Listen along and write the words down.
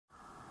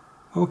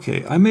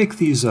Okay, I make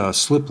these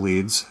slip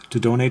leads to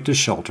donate to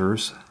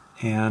shelters,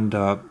 and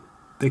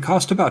they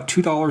cost about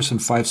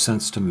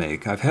 $2.05 to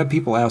make. I've had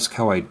people ask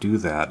how I do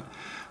that,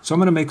 so I'm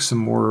going to make some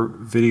more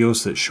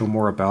videos that show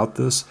more about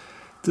this.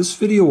 This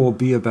video will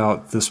be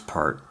about this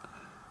part,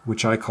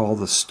 which I call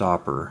the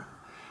stopper.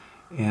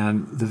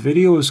 And the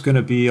video is going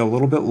to be a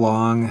little bit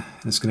long,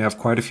 and it's going to have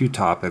quite a few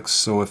topics,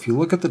 so if you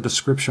look at the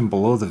description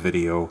below the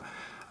video,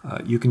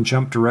 you can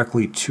jump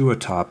directly to a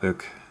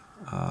topic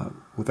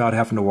without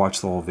having to watch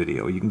the whole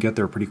video. You can get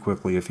there pretty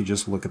quickly if you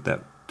just look at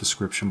that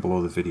description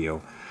below the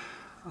video.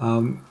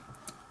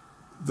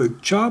 The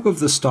job of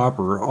the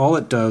stopper, all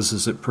it does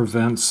is it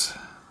prevents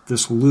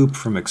this loop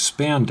from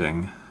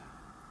expanding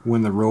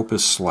when the rope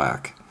is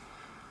slack.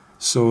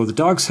 So the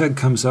dog's head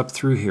comes up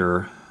through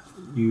here.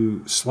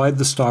 You slide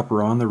the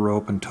stopper on the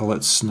rope until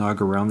it's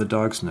snug around the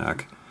dog's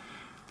neck.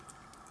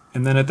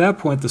 And then at that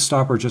point the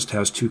stopper just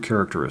has two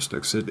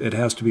characteristics. It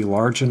has to be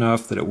large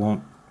enough that it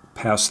won't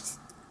pass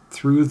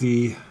through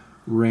the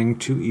ring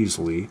too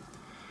easily,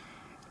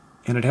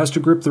 and it has to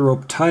grip the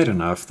rope tight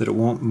enough that it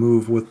won't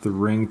move with the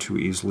ring too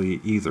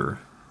easily either.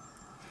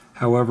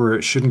 However,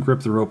 it shouldn't grip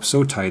the rope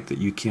so tight that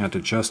you can't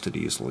adjust it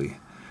easily.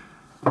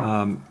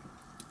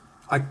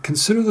 I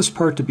consider this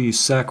part to be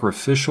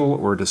sacrificial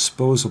or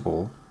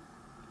disposable,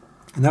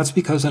 and that's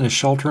because in a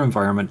shelter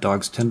environment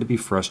dogs tend to be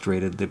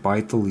frustrated, they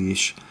bite the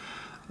leash,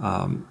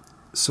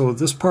 so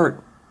this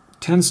part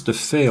tends to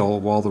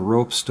fail while the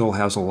rope still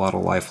has a lot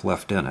of life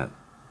left in it.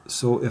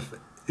 So if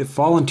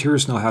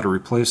volunteers know how to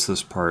replace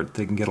this part,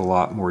 they can get a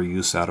lot more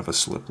use out of a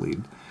slip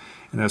lead.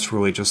 And that's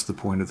really just the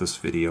point of this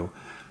video.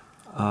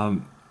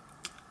 I've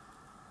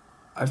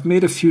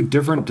made a few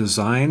different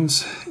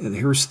designs.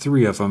 Here's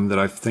three of them that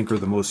I think are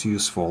the most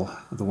useful,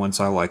 the ones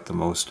I like the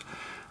most.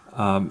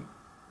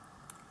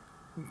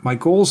 My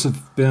goals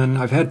have been,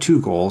 I've had two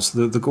goals.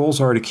 The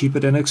goals are to keep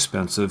it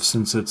inexpensive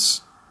since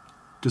it's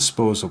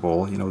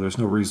disposable. You know, there's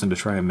no reason to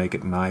try and make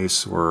it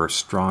nice or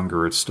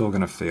stronger. It's still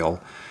going to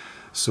fail.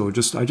 So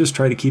I just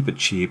try to keep it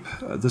cheap.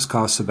 This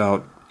costs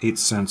about 8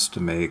 cents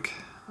to make.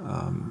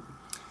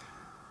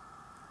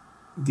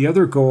 The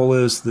other goal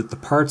is that the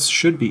parts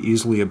should be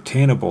easily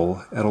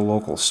obtainable at a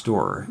local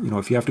store. You know,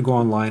 if you have to go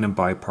online and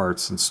buy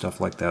parts and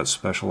stuff like that,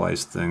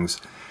 specialized things,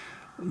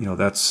 you know,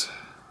 that's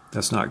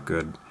not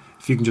good.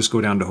 If you can just go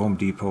down to Home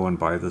Depot and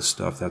buy this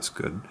stuff, that's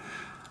good.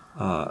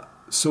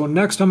 So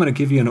next I'm going to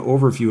give you an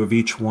overview of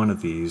each one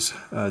of these.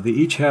 They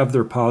each have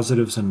their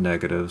positives and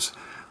negatives.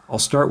 I'll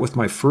start with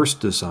my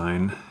first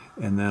design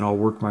and then I'll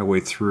work my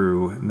way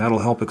through, and that'll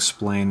help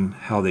explain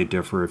how they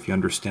differ if you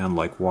understand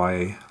like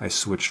why I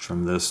switched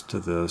from this to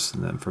this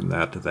and then from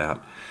that to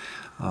that.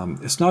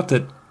 It's not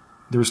that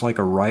there's like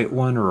a right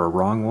one or a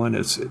wrong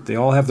one. They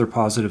all have their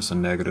positives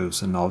and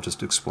negatives, and I'll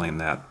just explain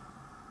that.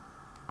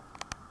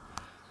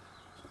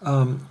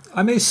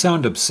 I may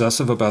sound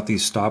obsessive about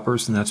these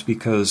stoppers, and that's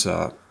because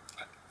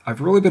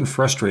I've really been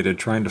frustrated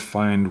trying to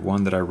find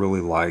one that I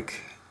really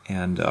like,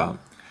 and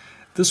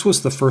this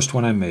was the first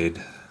one I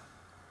made.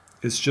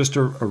 It's just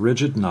a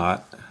rigid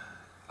knot.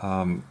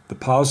 The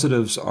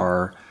positives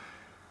are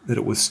that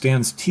it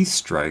withstands teeth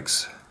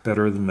strikes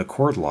better than the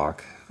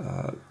Cordlock,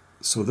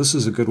 so this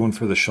is a good one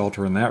for the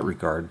shelter in that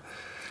regard.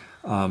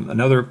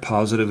 Another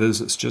positive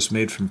is it's just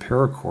made from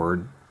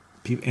PARACORD.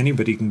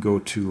 Anybody can go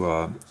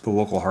to the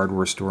local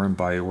hardware store and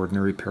buy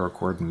ordinary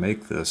PARACORD and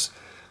make this,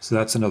 so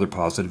that's another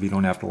positive. You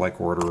don't have to like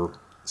order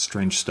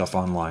strange stuff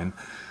online.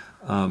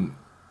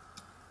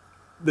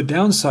 The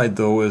downside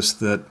though is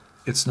that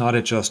it's not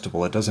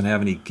adjustable. It doesn't have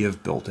any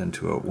give built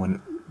into it.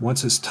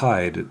 Once it's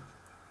tied,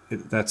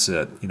 that's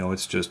it. You know,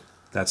 it's just,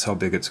 that's how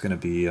big it's going to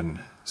be, and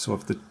so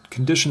if the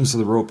conditions of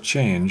the rope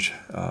change,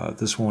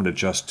 this won't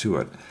adjust to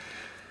it.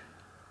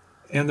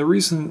 And the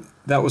reason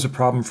that was a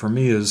problem for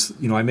me is,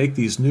 you know, I make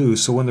these new,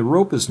 so when the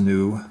rope is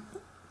new,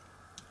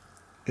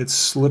 it's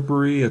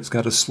slippery, it's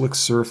got a slick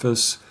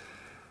surface,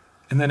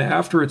 and then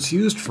after it's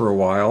used for a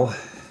while,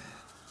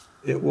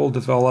 it will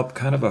develop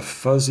kind of a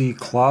fuzzy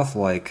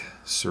cloth-like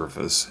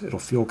surface. It'll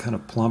feel kind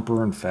of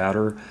plumper and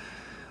fatter,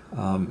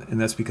 and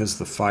that's because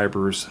the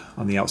fibers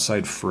on the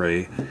outside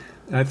fray.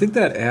 And I think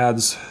that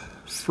adds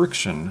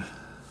friction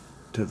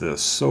to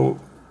this. So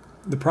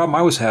the problem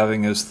I was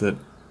having is that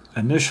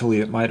initially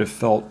it might have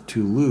felt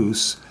too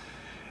loose,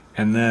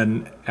 and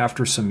then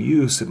after some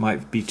use it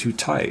might be too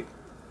tight.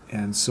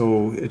 And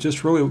so it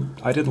just really,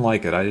 I didn't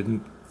like it. I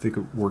didn't think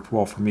it worked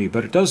well for me,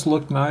 but it does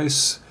look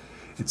nice.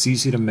 It's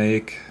easy to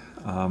make.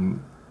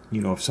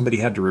 You know, if somebody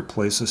had to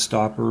replace a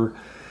stopper,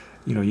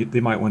 you know,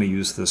 they might want to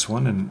use this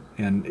one,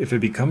 and if it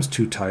becomes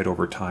too tight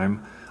over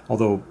time,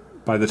 although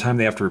by the time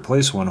they have to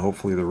replace one,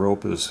 hopefully the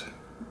rope is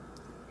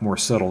more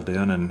settled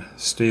in and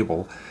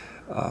stable,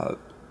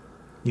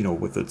 you know,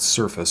 with its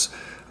surface.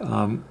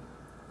 You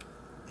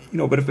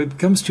know, but if it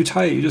becomes too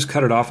tight, you just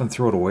cut it off and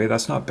throw it away.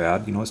 That's not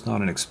bad. You know, it's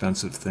not an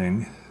expensive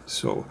thing.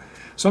 So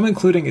I'm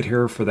including it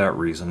here for that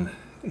reason.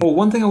 Oh,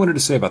 one thing I wanted to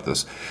say about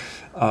this.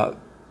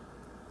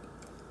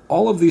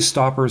 All of these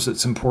stoppers,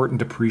 it's important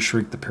to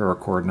pre-shrink the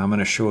paracord, and I'm going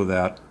to show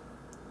that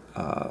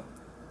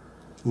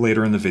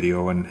later in the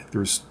video, and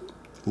there's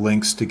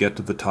links to get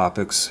to the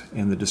topics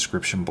in the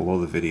description below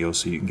the video,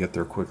 so you can get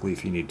there quickly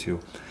if you need to.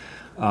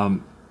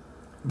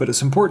 But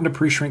it's important to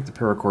pre-shrink the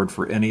paracord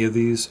for any of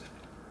these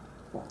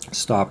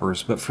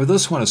stoppers, but for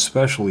this one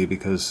especially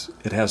because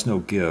it has no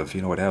give,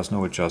 it has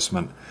no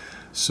adjustment.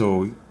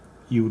 So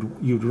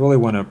you'd really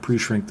want to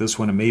pre-shrink this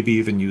one, and maybe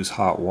even use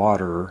hot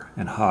water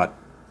and hot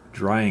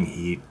drying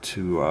heat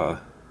to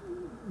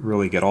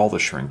really get all the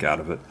shrink out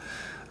of it.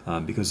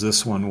 Because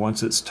this one,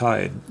 once it's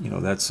tied,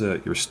 that's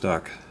it, you're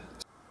stuck.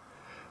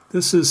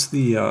 This is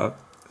the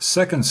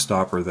second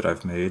stopper that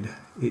I've made.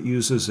 It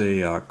uses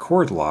a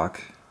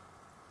Cordlock.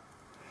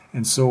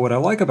 And so what I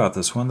like about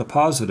this one, the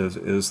positive,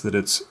 is that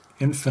it's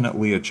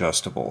infinitely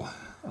adjustable.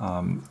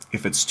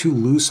 If it's too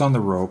loose on the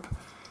rope,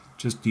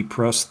 just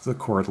depress the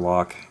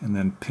Cordlock and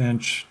then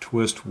pinch,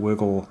 twist,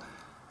 wiggle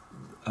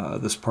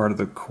this part of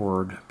the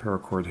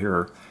paracord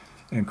here,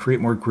 and create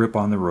more grip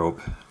on the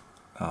rope.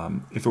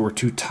 If it were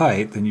too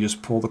tight, then you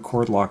just pull the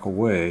Cordlock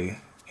away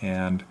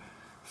and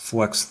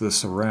flex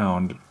this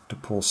around to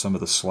pull some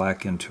of the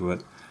slack into it,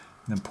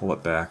 and then pull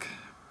it back.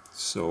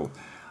 So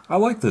I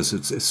like this.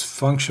 It's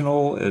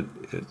functional. It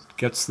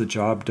gets the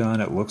job done.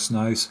 It looks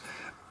nice.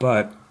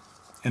 But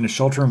in a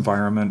shelter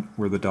environment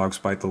where the dogs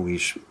bite the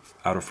leash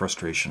out of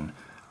frustration,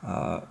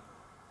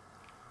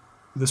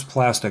 this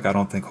plastic I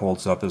don't think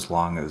holds up as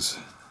long as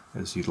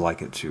you'd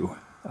like it to.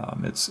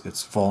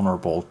 It's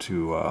vulnerable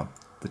to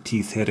the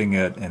teeth hitting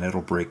it, and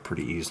it'll break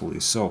pretty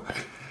easily. So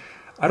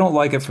I don't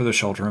like it for the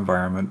shelter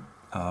environment.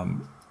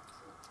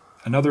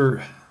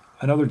 Another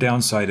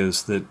downside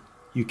is that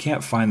you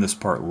can't find this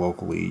part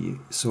locally.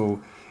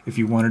 So if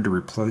you wanted to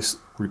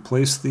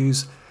replace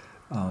these,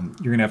 you're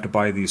going to have to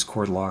buy these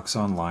Cordlocks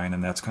online,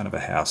 and that's kind of a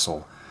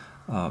hassle.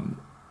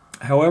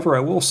 However, I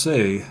will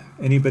say,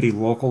 anybody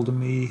local to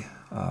me,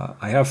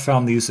 I have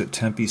found these at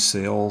Tempe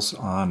sales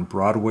on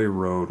Broadway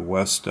Road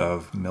west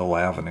of Mill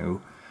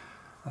Avenue.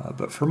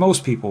 But for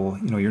most people,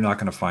 you're not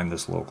going to find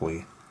this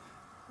locally.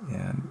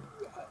 And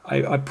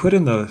I put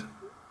in the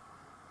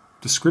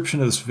description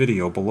of this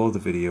video, below the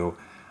video,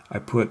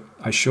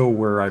 I show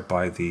where I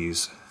buy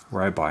these,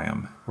 where I buy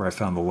them, where I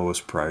found the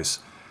lowest price.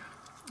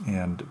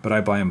 But I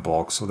buy in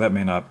bulk, so that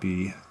may not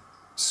be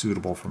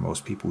suitable for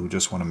most people who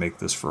just want to make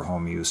this for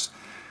home use.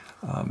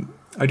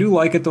 I do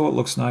like it though, it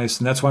looks nice,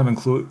 and that's why I'm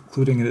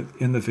including it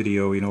in the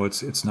video.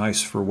 It's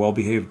nice for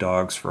well-behaved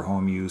dogs for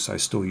home use. I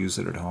still use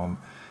it at home,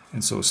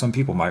 and so some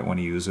people might want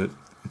to use it.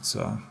 It's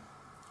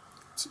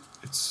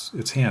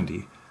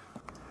handy.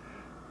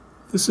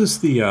 This is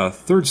the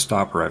third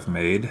stopper I've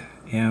made,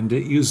 and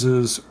it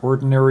uses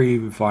ordinary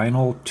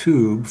vinyl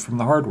tube from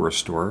the hardware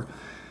store.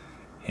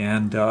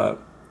 And I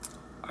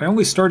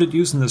only started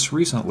using this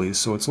recently,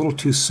 so it's a little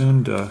too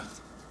soon to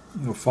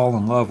fall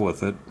in love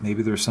with it.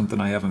 Maybe there's something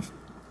I haven't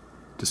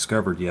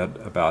discovered yet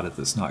about it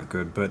that's not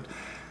good, but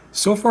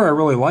so far I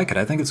really like it.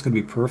 I think it's going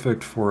to be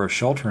perfect for a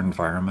shelter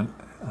environment.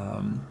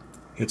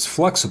 It's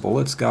flexible.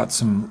 It's got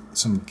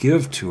some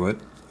give to it.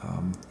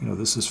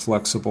 This is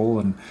flexible,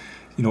 and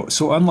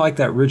so unlike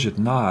that rigid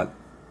knot,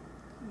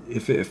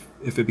 if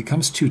it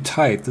becomes too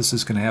tight, this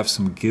is going to have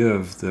some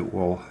give that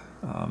will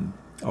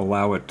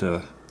allow it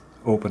to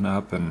open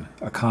up and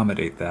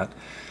accommodate that.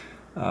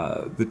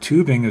 The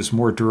tubing is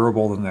more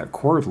durable than that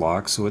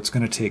Cordlock, so it's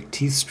going to take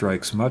teeth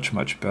strikes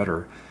much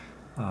better.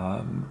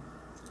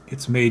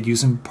 It's made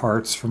using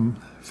parts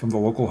from the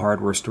local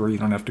hardware store. You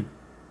don't have to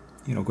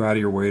go out of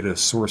your way to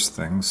source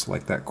things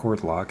like that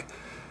Cordlock.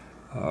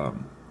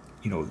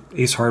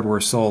 Ace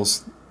Hardware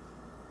sells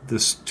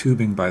this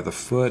tubing by the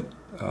foot.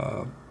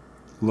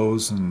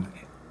 Lowe's and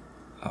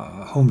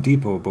Home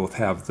Depot both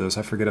have this.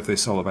 I forget if they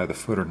sell it by the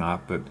foot or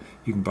not, but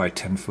you can buy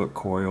 10-foot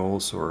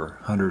coils or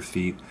 100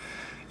 feet.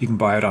 You can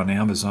buy it on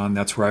Amazon.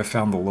 That's where I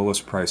found the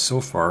lowest price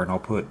so far, and I'll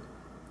put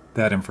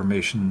that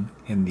information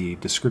in the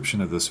description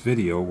of this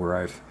video where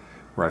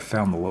I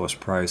found the lowest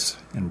price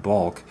in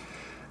bulk.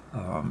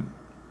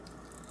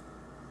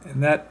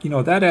 And that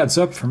that adds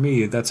up for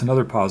me. That's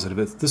another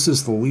positive. This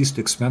is the least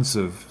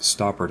expensive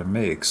stopper to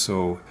make,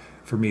 so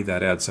for me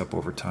that adds up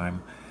over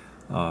time.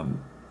 I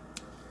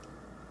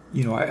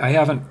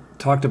haven't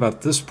talked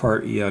about this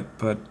part yet,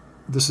 but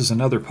this is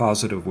another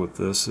positive with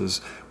this, is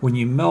when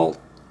you melt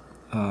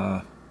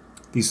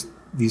these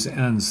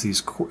ends,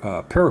 these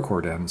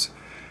paracord ends,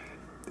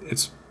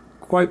 it's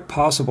quite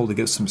possible to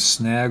get some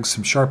snags,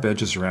 some sharp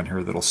edges around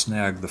here that'll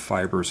snag the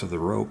fibers of the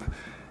rope.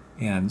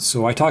 And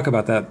so I talk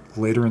about that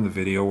later in the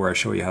video where I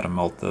show you how to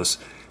melt this.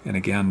 And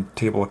again,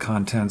 table of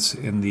contents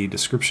in the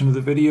description of the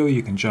video.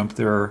 You can jump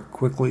there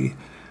quickly.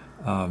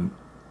 The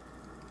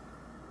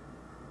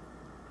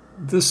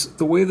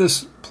way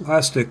this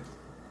plastic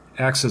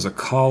acts as a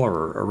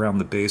collar around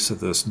the base of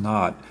this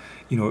knot,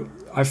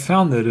 I've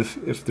found that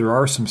if there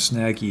are some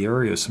snaggy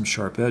areas, some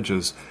sharp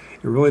edges,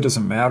 it really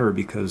doesn't matter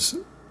because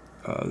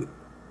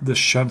this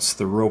shunts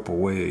the rope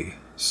away,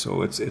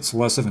 so it's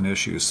less of an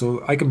issue.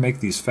 So I can make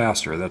these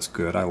faster. That's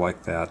good. I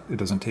like that. It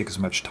doesn't take as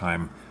much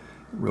time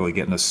really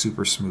getting a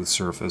super smooth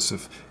surface.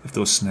 If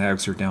those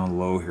snags are down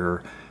low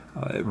here,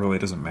 it really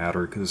doesn't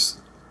matter because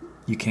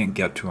you can't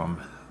get to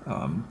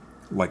them.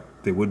 like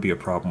they would be a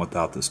problem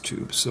without this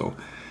tube. So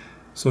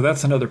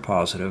that's another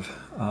positive.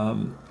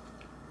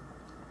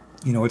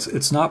 You know,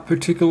 it's not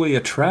particularly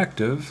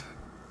attractive,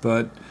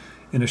 but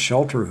in a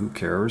shelter, who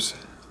cares?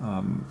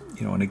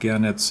 You know, and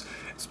again,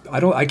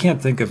 I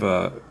can't think of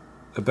a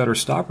better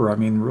stopper. I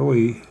mean,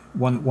 really,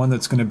 one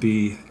that's going to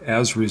be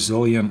as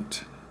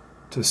resilient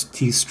to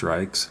teeth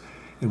strikes,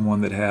 and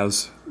one that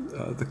has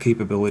the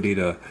capability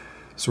to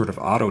sort of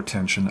auto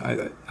tension.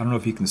 I don't know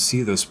if you can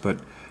see this, but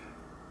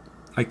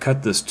I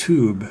cut this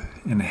tube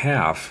in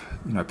half.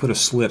 You know, I put a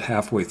slit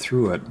halfway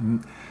through it,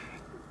 and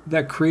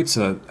that creates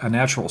a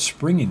natural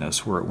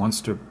springiness where it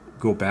wants to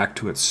go back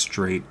to its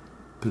straight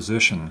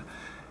position,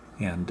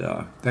 and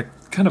that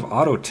kind of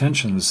auto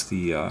tensions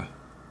the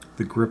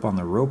grip on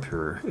the rope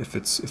here. If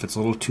it's a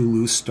little too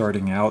loose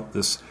starting out,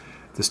 this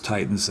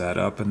tightens that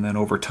up, and then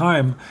over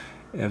time,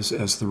 as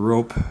the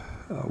rope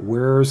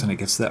wears and it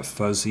gets that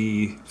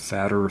fuzzy,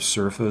 fatter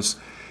surface,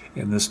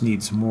 and this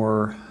needs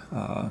more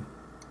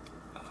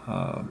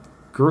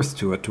girth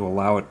to it to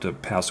allow it to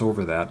pass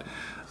over that.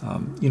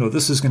 You know,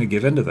 this is going to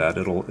give into that.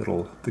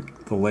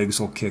 The legs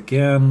will kick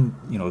in.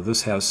 You know,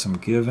 this has some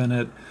give in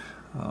it.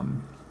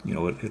 You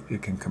know,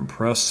 it can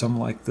compress some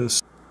like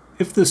this.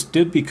 If this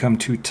did become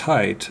too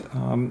tight,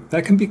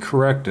 that can be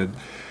corrected.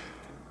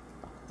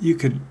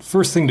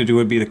 First thing to do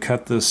would be to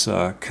cut this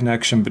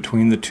connection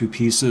between the two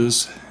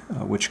pieces,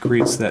 which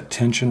creates that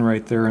tension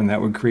right there, and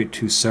that would create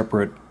two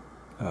separate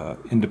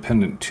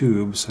independent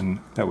tubes, and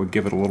that would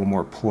give it a little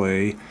more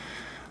play.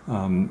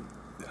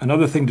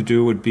 Another thing to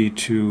do would be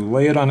to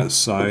lay it on its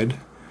side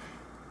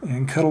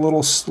and cut a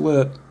little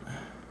slit.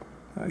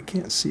 I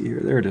can't see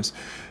here. There it is.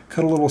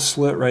 Cut a little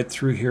slit right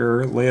through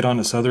here, lay it on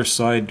its other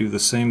side, do the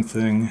same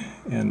thing,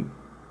 and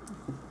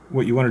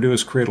what you want to do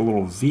is create a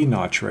little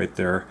V-notch right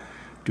there.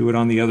 Do it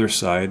on the other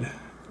side,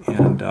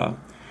 and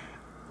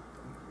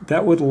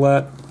that would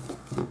let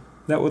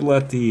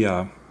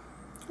the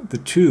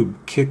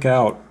tube kick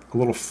out a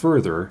little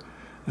further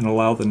and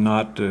allow the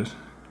knot to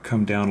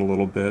come down a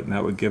little bit, and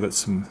that would give it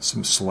some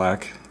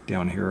slack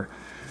down here.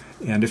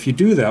 And if you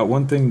do that,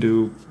 one thing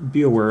to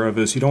be aware of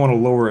is you don't want to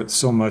lower it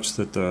so much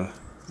that the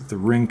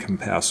ring can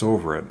pass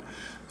over it.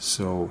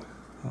 So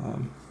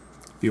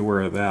be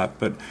aware of that.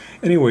 But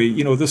anyway,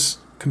 you know, this,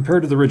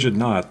 compared to the rigid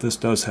knot, this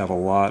does have a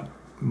lot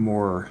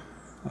more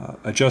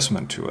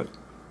adjustment to it.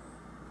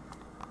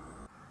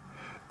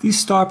 These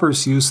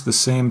stoppers use the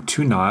same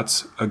two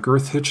knots, a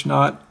girth hitch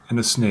knot and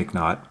a snake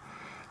knot.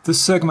 This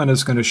segment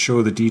is going to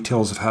show the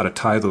details of how to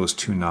tie those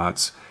two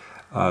knots.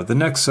 The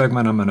next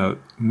segment, I'm going to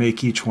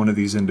make each one of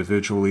these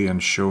individually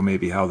and show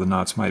maybe how the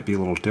knots might be a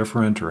little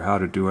different or how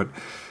to do it.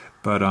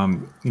 But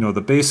you know, the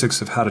basics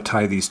of how to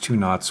tie these two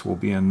knots will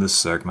be in this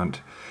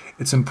segment.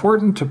 It's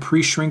important to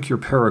pre-shrink your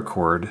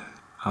paracord.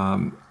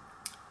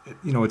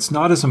 You know, it's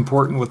not as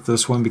important with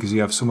this one because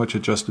you have so much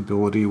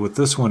adjustability. With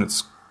this one,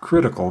 it's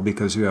critical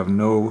because you have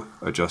no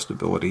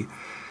adjustability.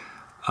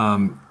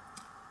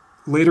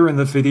 Later in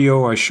the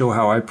video, I show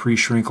how I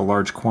pre-shrink a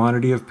large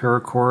quantity of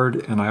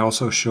paracord, and I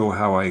also show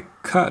how I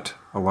cut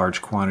a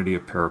large quantity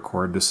of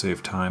paracord to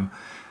save time.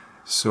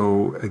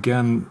 So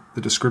again, the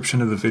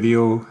description of the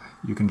video,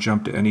 you can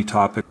jump to any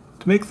topic.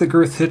 To make the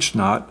girth hitch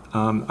knot,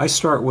 I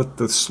start with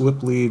the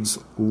slip leads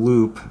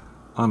loop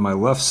on my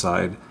left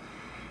side,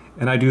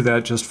 and I do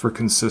that just for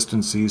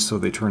consistency so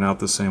they turn out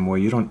the same way.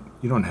 You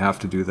don't have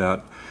to do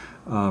that.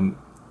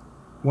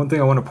 One thing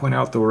I want to point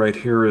out though right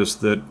here is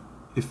that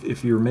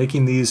if you're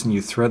making these and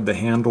you thread the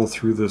handle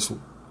through this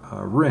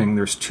ring,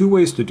 there's two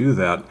ways to do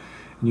that.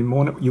 And you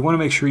want to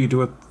make sure you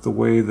do it the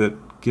way that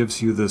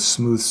gives you the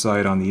smooth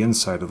side on the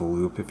inside of the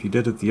loop. If you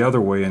did it the other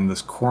way and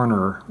this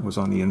corner was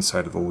on the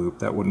inside of the loop,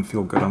 that wouldn't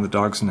feel good on the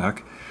dog's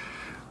neck.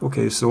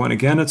 Okay, so and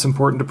again, it's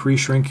important to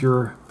pre-shrink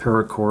your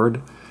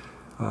paracord.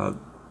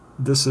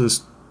 This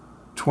is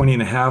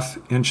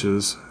 20.5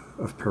 inches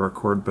of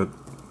paracord, but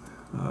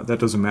that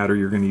doesn't matter.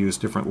 You're going to use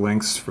different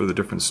lengths for the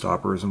different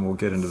stoppers, and we'll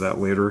get into that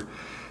later.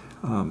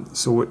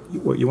 So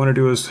what you want to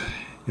do is,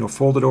 you know,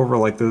 fold it over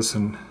like this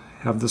and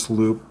have this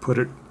loop, put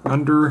it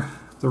under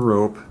the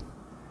rope,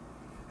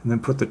 and then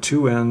put the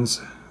two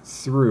ends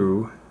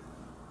through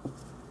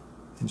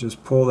and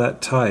just pull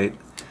that tight.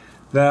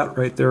 That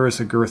right there is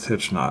a girth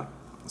hitch knot.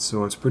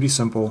 So it's pretty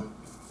simple.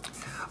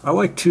 I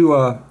like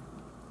to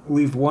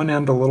leave one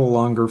end a little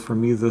longer for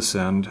me, this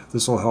end.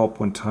 This will help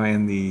when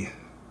tying the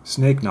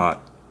snake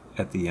knot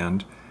at the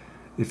end.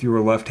 If you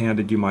were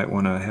left-handed, you might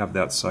want to have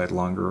that side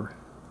longer.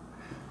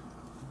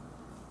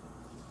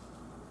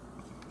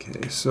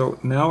 Okay, so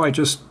now I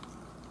just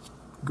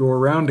go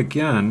around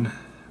again,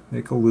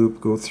 make a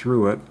loop, go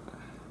through it.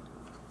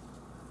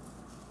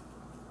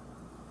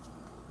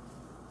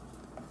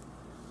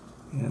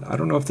 And I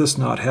don't know if this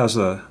knot has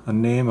a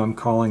name. I'm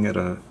calling it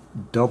a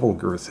double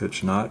girth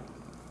hitch knot.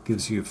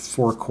 Gives you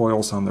 4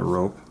 coils on the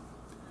rope.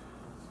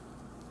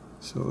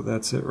 So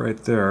that's it right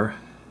there.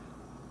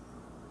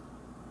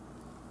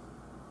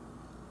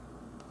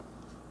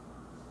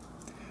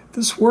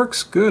 This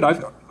works good.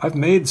 I've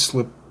made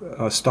slip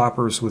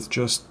stoppers with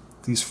just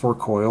these 4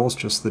 coils,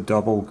 just the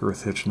double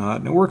girth hitch knot,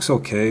 and it works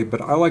okay,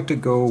 but I like to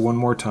go one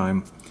more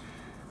time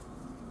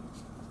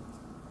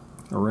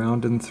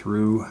around and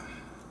through.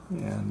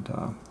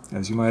 And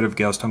as you might have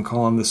guessed, I'm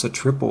calling this a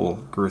triple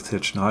girth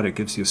hitch knot. It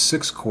gives you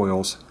 6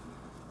 coils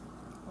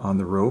on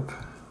the rope.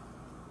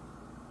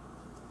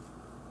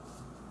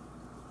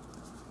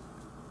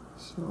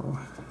 So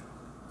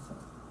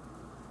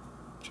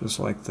just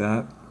like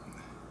that.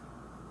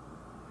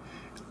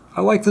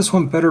 I like this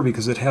one better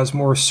because it has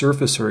more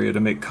surface area to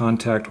make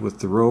contact with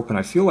the rope, and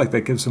I feel like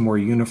that gives a more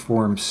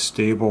uniform,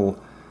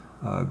 stable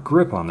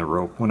grip on the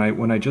rope.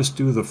 When I just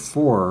do the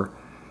 4,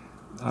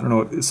 I don't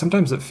know,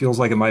 sometimes it feels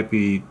like it might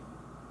be,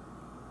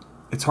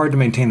 it's hard to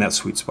maintain that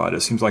sweet spot.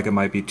 It seems like it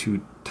might be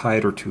too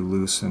tight or too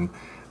loose, and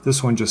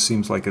this one just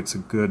seems like it's a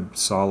good,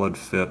 solid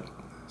fit.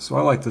 So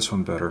I like this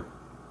one better.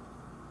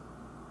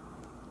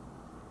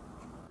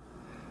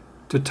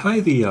 To tie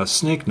the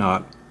snake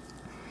knot,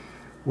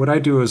 what I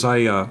do is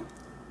I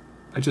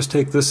just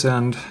take this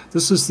end.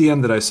 This is the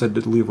end that I said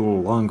to leave a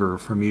little longer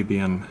for me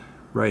being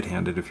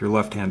right-handed. If you're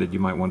left-handed, you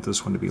might want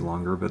this one to be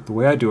longer, but the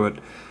way I do it,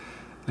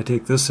 I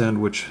take this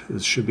end, which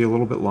should be a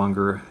little bit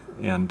longer,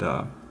 and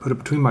put it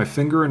between my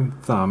finger and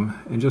thumb,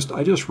 and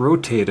I just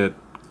rotate it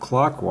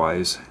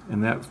clockwise,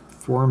 and that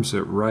forms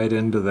it right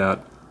into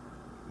that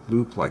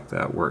loop like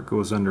that, where it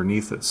goes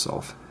underneath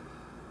itself.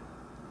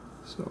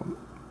 So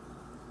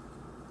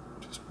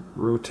just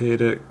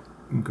rotate it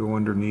and go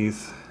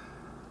underneath.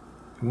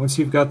 And once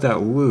you've got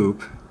that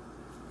loop,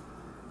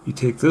 you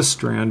take this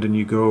strand and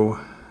you go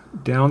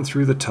down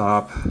through the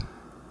top,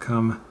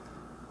 come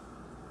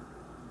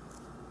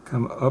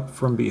up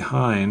from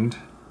behind.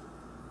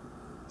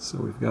 So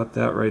we've got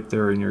that right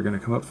there, and you're going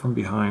to come up from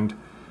behind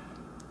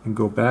and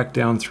go back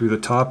down through the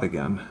top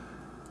again.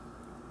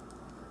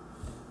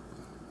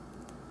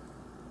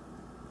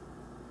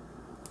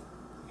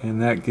 And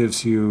that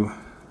gives you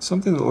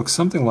something that looks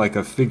something like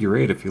a figure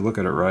 8 if you look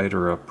at it right,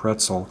 or a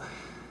pretzel.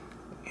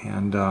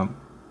 And let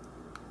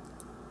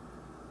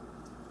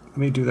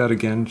me do that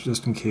again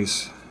just in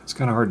case. It's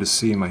kind of hard to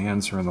see, my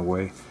hands are in the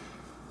way.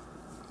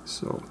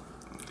 So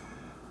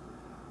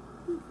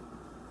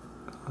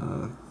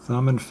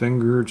thumb and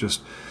finger,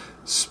 just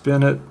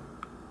spin it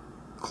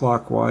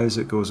clockwise.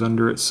 It goes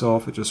under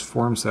itself. It just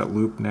forms that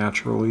loop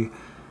naturally.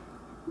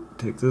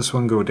 Take this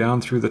one, go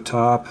down through the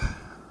top,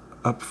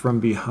 up from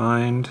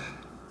behind,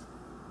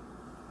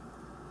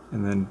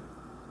 and then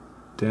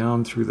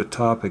down through the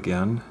top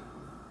again.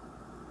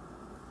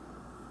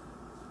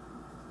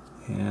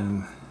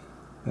 And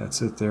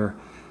that's it there.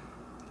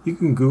 You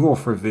can Google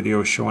for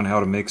videos showing how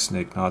to make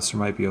snake knots. There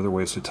might be other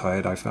ways to tie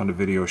it. I found a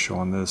video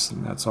showing this,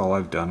 and that's all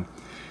I've done.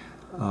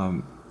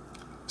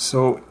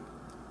 So,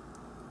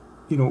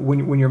 you know,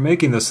 when you're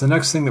making this, the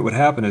next thing that would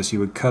happen is you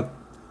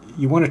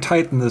want to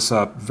tighten this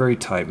up very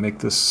tight, make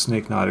this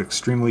snake knot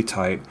extremely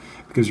tight,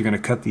 because you're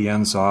going to cut the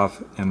ends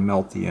off and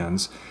melt the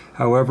ends.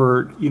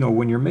 However, you know,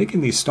 when you're making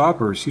these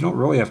stoppers, you don't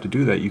really have to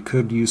do that. You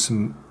could use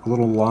a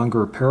little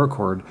longer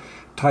paracord,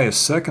 tie a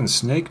second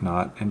snake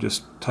knot, and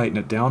just tighten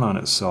it down on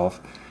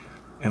itself,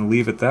 and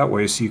leave it that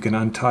way so you can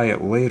untie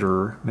it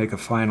later, make a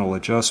final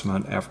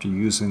adjustment after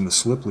using the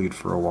slip lead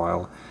for a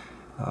while,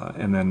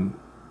 and then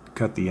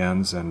cut the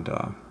ends and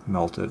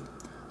melt it.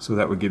 So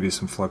that would give you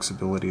some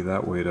flexibility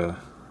that way to,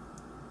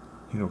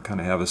 you know, kind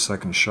of have a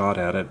second shot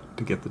at it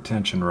to get the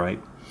tension right.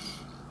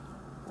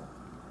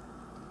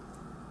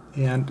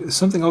 And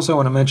something else I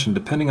want to mention,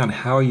 depending on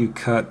how you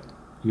cut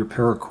your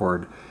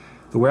paracord,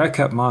 the way I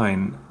cut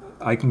mine,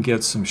 I can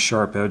get some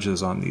sharp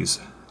edges on these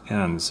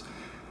ends.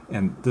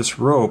 And this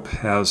rope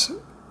has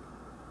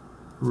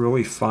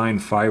really fine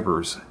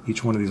fibers.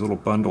 Each one of these little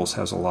bundles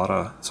has a lot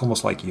of, it's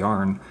almost like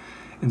yarn.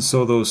 And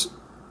so those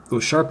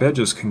sharp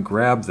edges can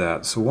grab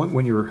that. So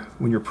when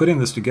you're putting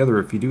this together,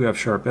 if you do have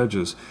sharp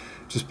edges,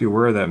 just be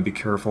aware of that and be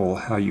careful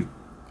how you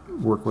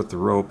work with the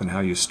rope and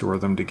how you store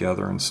them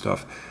together and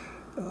stuff,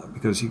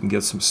 because you can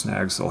get some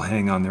snags that'll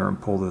hang on there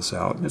and pull this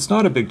out. And it's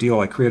not a big deal.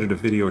 I created a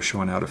video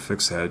showing how to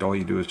fix that. All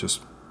you do is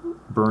just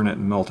burn it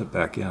and melt it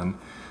back in.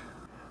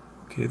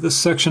 Okay, this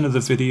section of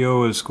the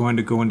video is going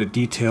to go into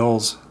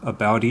details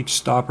about each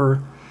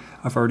stopper.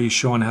 I've already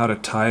shown how to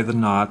tie the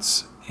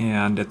knots,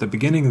 and at the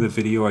beginning of the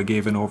video I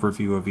gave an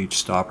overview of each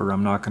stopper.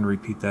 I'm not going to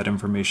repeat that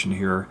information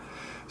here.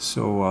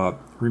 So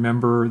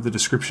remember the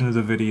description of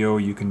the video.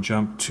 You can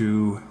jump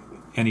to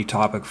any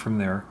topic from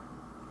there.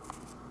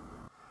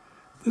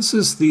 This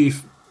is the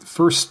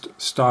first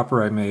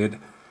stopper I made,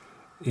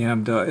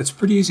 and it's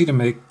pretty easy to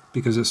make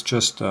because it's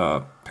just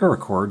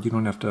paracord. You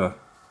don't have to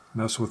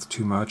mess with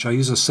too much. I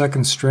use a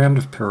second strand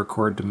of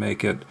paracord to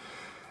make it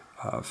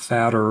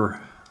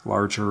fatter,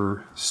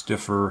 larger,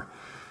 stiffer.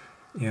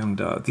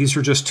 And these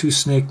are just 2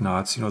 snake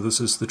knots. You know, this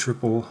is the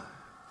triple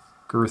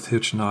girth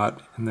hitch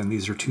knot, and then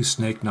these are 2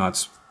 snake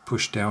knots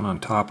pushed down on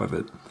top of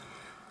it.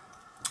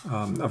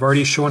 I've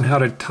already shown how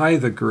to tie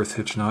the girth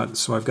hitch knot,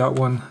 so I've got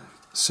one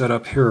set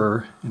up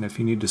here, and if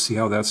you need to see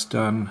how that's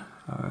done,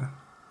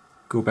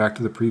 go back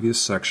to the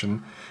previous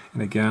section.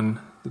 And again,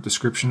 the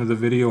description of the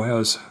video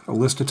has a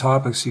list of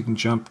topics. You can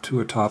jump to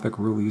a topic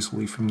real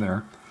easily from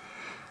there.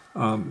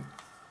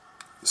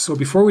 So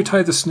before we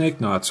tie the snake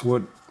knots,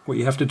 what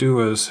you have to do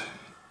is,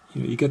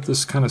 you get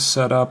this kind of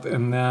set up,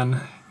 and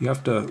then you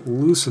have to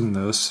loosen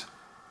this.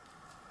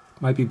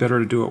 Might be better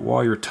to do it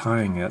while you're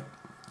tying it,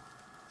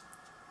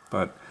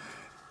 but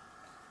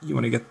you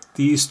want to get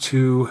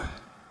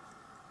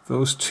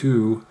those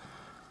two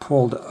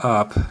pulled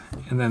up,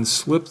 and then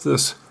slip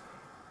this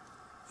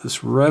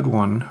red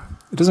one.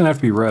 It doesn't have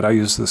to be red. I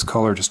use this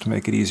color just to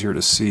make it easier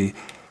to see.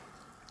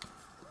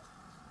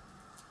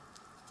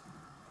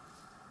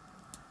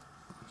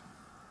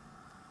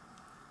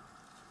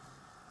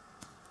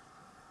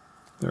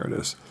 There it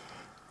is.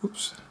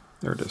 Oops,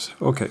 there it is.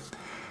 Okay,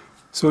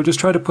 so just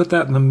try to put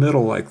that in the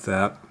middle like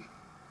that,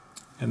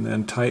 and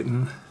then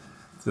tighten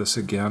this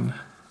again.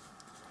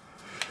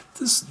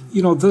 This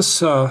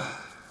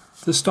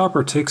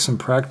stopper takes some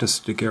practice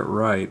to get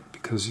right,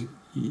 because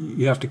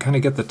you have to kind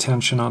of get the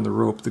tension on the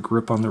rope, the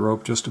grip on the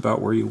rope, just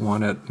about where you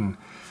want it, and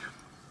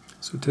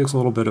so it takes a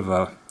little bit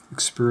of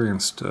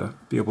experience to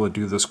be able to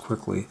do this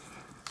quickly.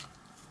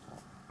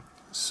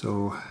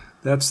 So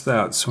that's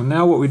that. So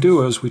now what we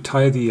do is we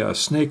tie the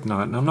snake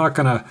knot, and I'm not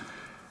going to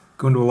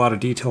go into a lot of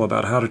detail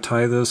about how to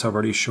tie this. I've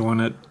already shown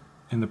it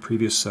in the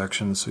previous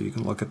section, so you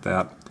can look at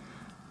that.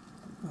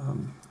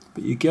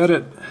 But you get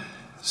it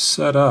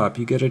set up,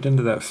 you get it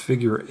into that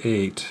figure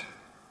 8.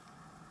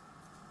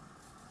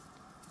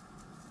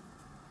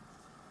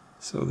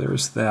 So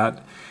there's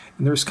that.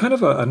 And there's kind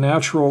of a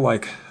natural,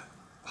 like,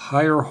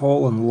 higher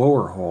hole and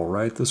lower hole,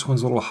 right? This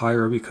one's a little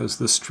higher because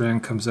this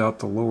strand comes out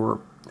the lower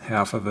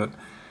half of it.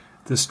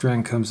 This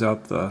strand comes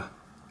out the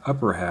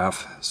upper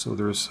half, so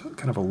there's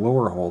kind of a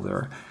lower hole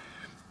there.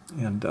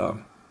 And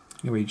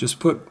anyway, you just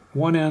put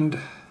one end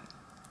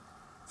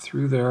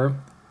through there,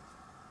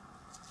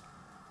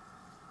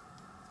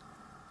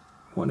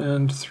 one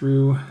end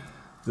through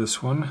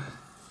this one.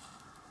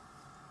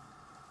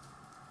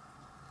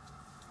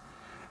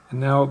 And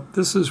now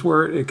this is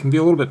where it can be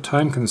a little bit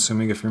time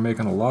consuming if you're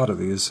making a lot of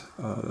these.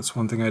 That's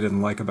one thing I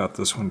didn't like about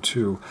this one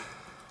too.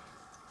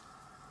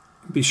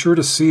 Be sure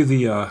to see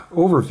the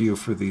overview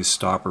for these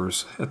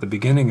stoppers at the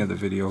beginning of the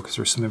video, because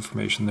there's some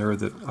information there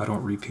that I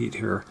don't repeat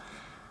here.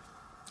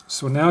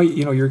 So now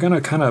you're going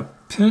to kind of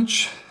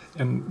pinch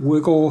and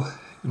wiggle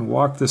and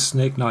walk this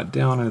snake knot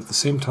down, and at the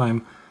same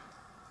time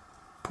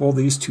pull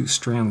these two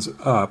strands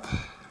up.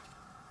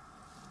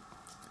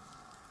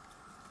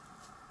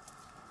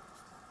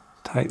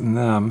 Tighten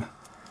them.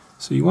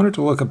 So you want it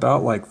to look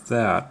about like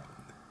that.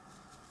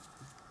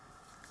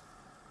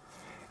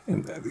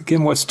 And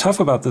again, what's tough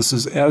about this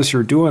is as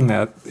you're doing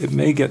that, it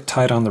may get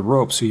tight on the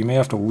rope, so you may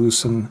have to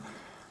loosen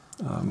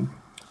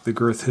the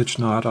girth hitch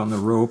knot on the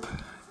rope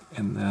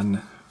and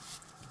then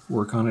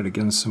work on it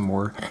again some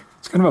more.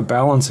 It's kind of a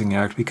balancing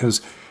act,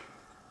 because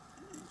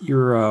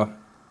you're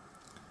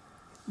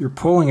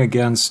pulling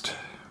against,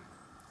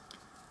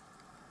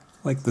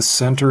 like, the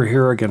center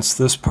here against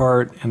this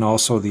part, and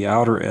also the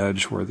outer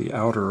edge where the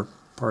outer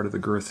part of the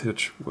girth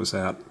hitch was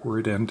at, where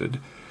it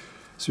ended.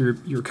 So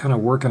you're kind of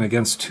working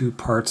against two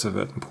parts of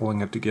it and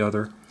pulling it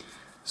together.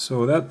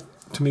 So that,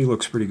 to me,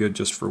 looks pretty good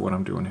just for what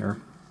I'm doing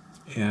here.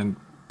 And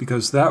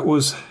because that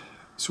was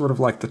sort of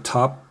like the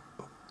top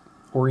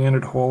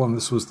oriented hole and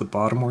this was the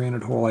bottom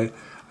oriented hole,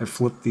 I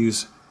flipped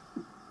these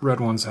red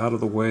ones out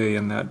of the way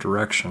in that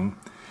direction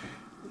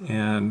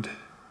and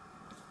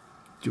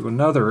do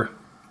another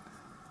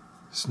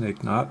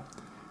snake knot.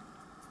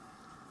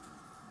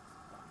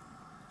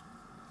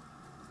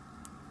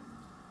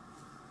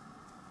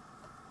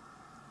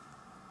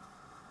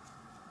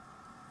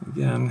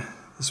 Again,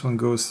 this one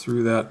goes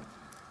through that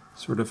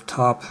sort of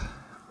top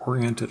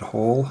oriented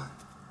hole.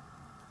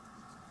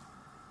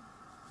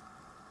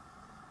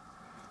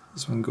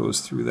 This one goes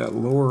through that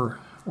lower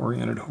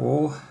oriented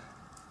hole.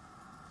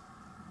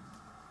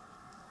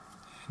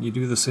 And you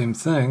do the same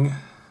thing.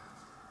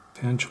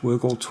 Pinch,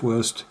 wiggle,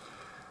 twist,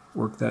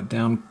 work that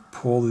down,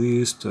 pull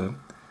these to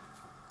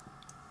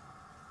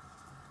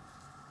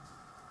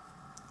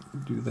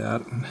do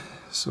that.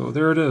 So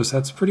there it is.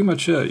 That's pretty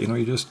much it. You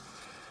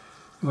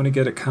want to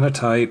get it kind of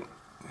tight,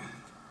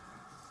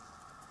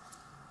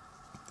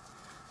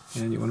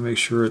 and you want to make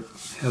sure it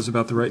has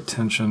about the right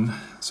tension.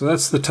 So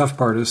that's the tough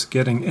part, is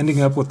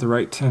ending up with the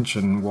right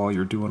tension while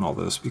you're doing all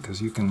this,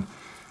 because you can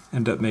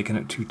end up making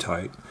it too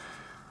tight.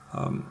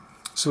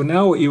 So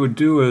now what you would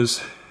do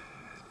is,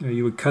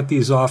 you would cut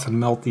these off and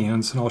melt the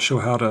ends, and I'll show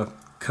how to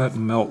cut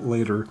and melt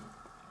later.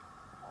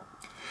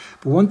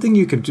 But one thing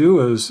you could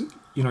do is,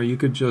 you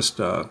could just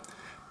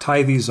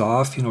tie these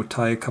off,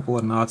 tie a couple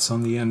of knots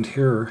on the end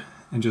here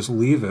and just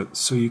leave it,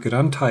 so you could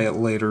untie it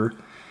later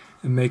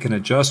and make an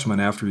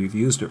adjustment after you've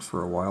used it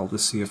for a while to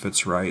see if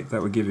it's right.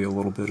 That would give you a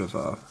little bit of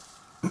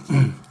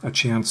a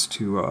chance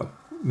to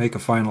make a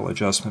final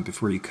adjustment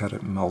before you cut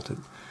it and melt it.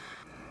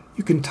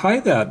 You can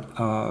tie that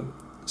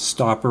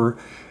stopper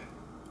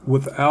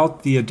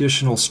without the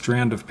additional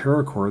strand of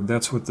paracord.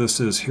 That's what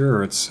this is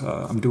here.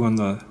 I'm doing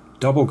the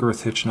double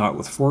girth hitch knot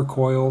with 4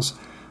 coils.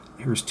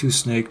 Here's 2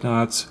 snake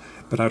knots,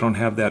 but I don't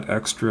have that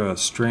extra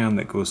strand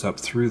that goes up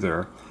through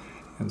there.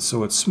 and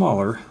so it's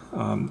smaller.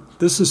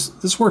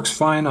 This works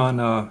fine on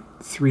a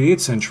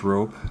 3/8 inch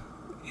rope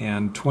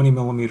and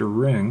 20mm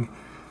ring.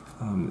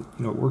 You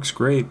know, it works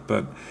great,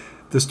 but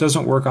this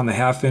doesn't work on the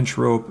 1/2 inch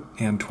rope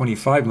and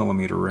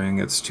 25mm ring.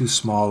 It's too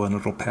small and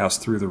it'll pass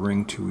through the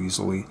ring too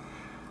easily.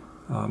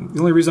 The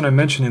only reason I'm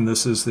mentioning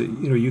this is that,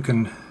 you know, you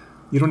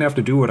don't have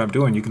to do what I'm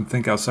doing. You can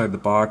think outside the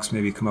box,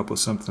 maybe come up with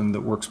something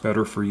that works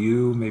better for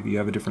you. Maybe you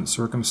have a different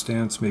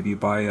circumstance. Maybe you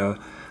buy a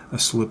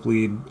slip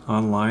lead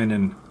online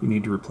and you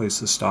need to replace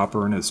the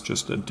stopper and it's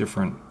just a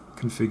different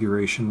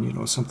configuration. You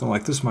know, something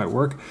like this might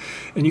work.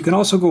 And you can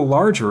also go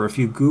larger. If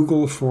you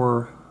Google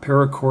for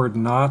paracord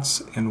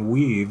knots and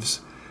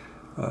weaves,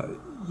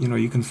 you know,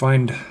 you can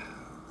find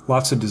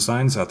lots of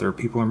designs out there.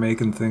 People are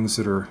making things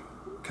that are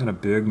kind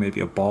of big,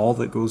 maybe a ball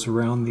that goes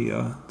around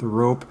the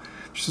rope.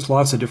 There's just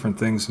lots of different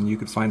things, and you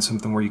could find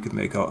something where you could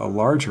make a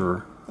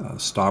larger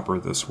stopper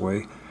this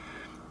way.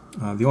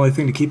 The only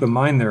thing to keep in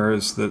mind there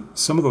is that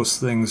some of those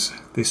things,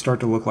 they start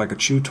to look like a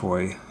chew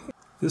toy.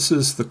 This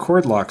is the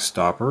Cordlock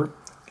stopper,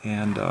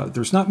 and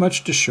there's not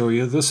much to show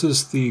you. This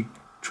is the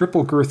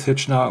triple girth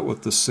hitch knot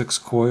with the 6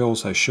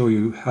 coils. I show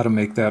you how to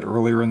make that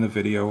earlier in the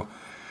video.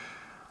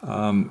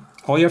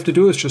 All you have to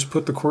do is just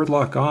put the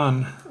Cordlock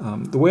on.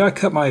 The way I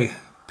cut my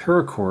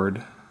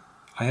paracord,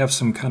 I have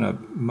some kind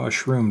of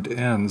mushroomed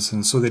ends,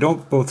 and so they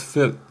don't both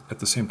fit at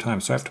the same time,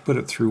 so I have to put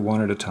it through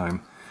one at a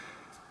time.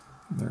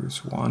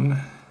 There's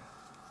one.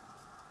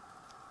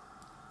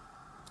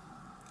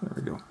 There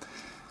we go.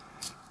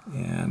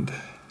 And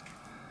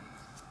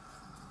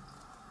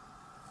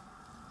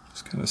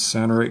just kind of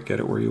center it, get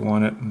it where you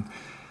want it,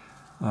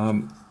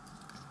 and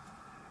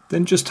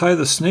then just tie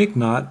the snake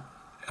knot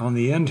on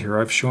the end here.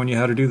 I've shown you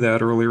how to do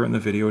that earlier in the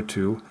video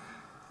too.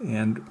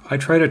 And I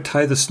try to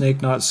tie the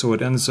snake knot so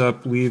it ends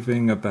up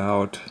leaving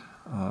about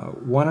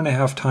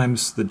 1.5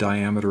 times the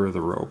diameter of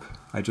the rope.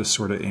 I just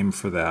sort of aim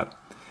for that.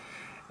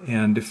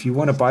 And if you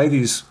want to buy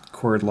these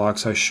cord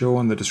locks, I show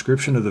in the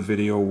description of the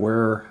video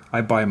where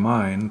I buy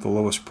mine, the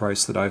lowest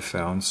price that I've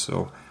found,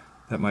 so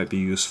that might be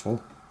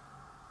useful.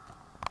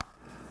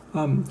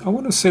 I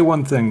want to say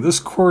one thing. This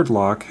cord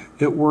lock,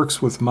 it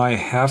works with my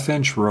 1/2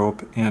 inch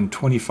rope and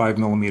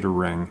 25mm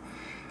ring.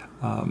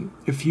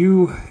 If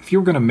you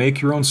were going to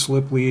make your own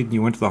slip lead and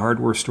you went to the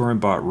hardware store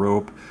and bought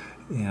rope,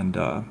 and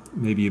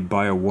maybe you'd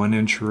buy a 1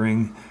 inch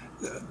ring,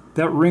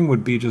 that ring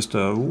would be just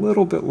a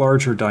little bit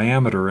larger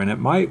diameter and it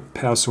might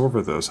pass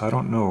over this. I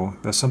don't know.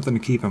 That's something to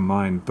keep in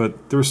mind.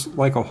 But there's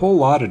like a whole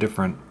lot of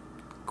different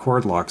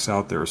cord locks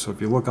out there, so if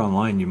you look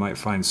online you might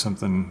find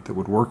something that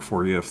would work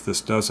for you if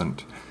this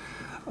doesn't.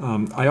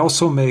 I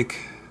also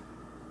make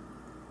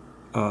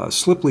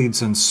slip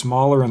leads in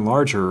smaller and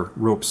larger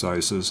rope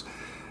sizes.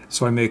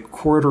 So I make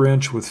 1/4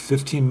 inch with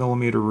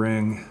 15mm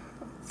ring,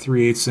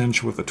 3/8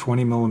 inch with a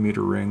 20mm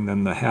ring,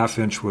 then the 1/2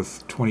 inch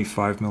with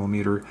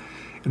 25mm,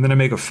 and then I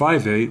make a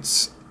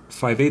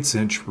 5/8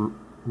 inch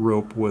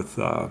rope with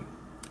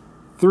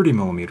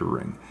 30mm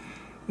ring.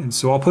 And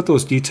so I'll put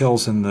those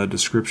details in the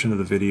description of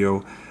the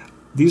video.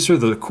 These are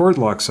the cord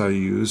locks I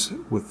use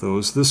with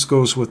those. This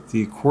goes with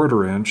the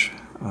 1/4 inch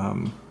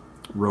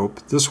rope.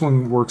 This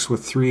one works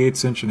with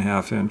 3/8 inch and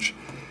 1/2 inch,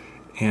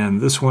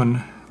 and this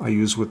one I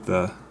use with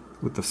the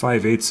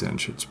 5/8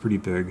 inch. It's pretty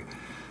big.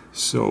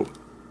 So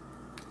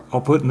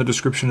I'll put in the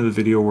description of the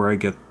video where I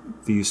get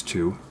these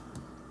two.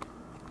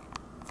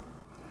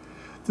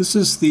 This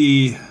is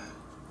the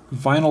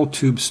vinyl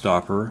tube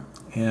stopper,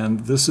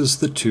 and this is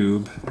the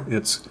tube.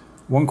 It's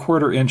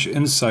 1/4 inch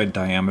inside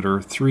diameter,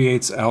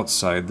 3/8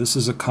 outside. This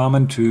is a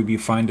common tube. You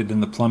find it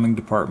in the plumbing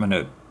department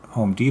at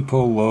Home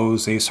Depot,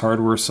 Lowe's, Ace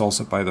Hardware sells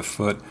it by the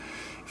foot.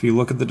 If you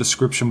look at the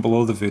description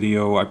below the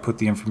video, I put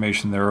the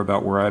information there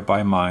about where I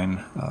buy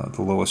mine,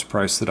 the lowest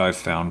price that I've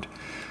found.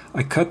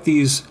 I cut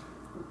these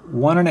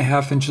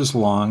 1.5 inches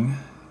long,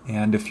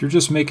 and if you're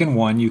just making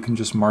one, you can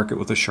just mark it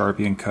with a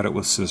Sharpie and cut it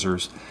with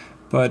scissors.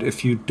 But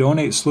if you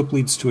donate slip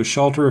leads to a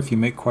shelter, if you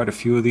make quite a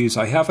few of these,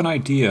 I have an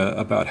idea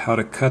about how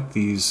to cut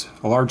these,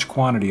 a large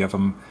quantity of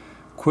them,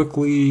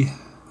 quickly,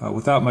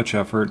 without much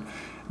effort.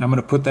 And I'm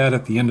going to put that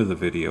at the end of the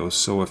video,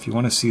 so if you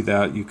want to see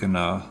that, you can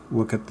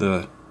look at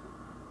the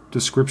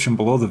description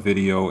below the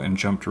video and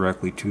jump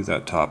directly to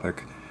that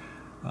topic.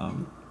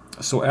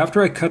 So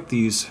after I cut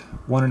these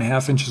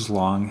 1.5 inches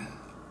long,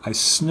 I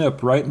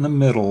snip right in the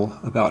middle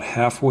about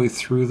halfway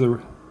through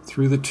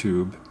the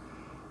tube,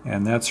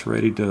 and that's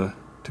ready to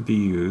be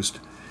used.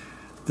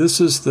 This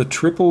is the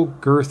triple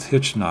girth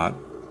hitch knot,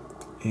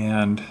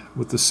 and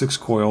with the 6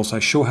 coils. I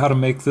show how to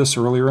make this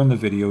earlier in the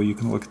video. You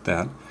can look at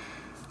that.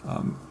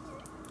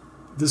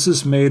 This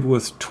is made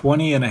with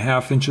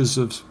 20.5 inches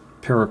of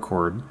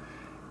paracord,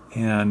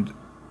 and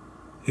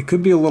it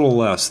could be a little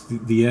less.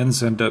 The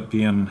ends end up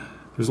being,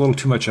 there's a little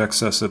too much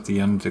excess at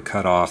the end to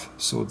cut off,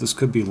 so this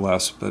could be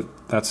less, but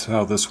that's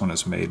how this one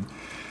is made.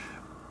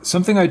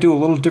 Something I do a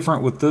little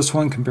different with this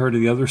one compared to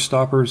the other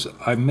stoppers,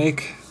 I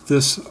make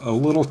this a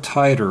little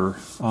tighter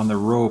on the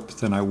rope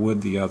than I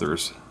would the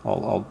others.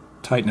 I'll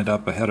tighten it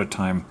up ahead of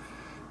time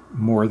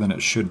more than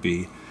it should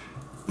be,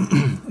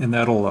 and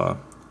that'll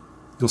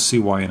you'll see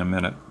why in a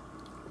minute.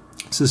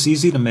 This is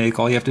easy to make.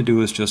 All you have to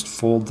do is just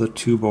fold the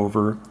tube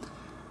over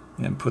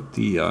and put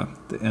the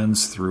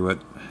ends through it.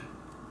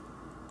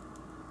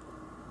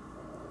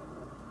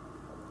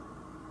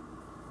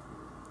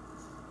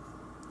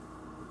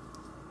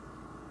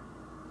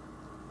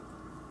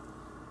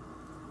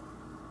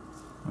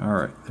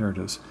 Alright, there it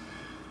is.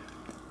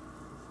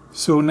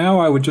 So now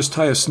I would just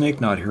tie a snake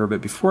knot here,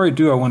 but before I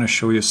do, I want to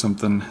show you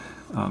something.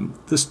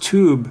 This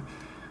tube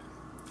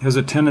has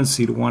a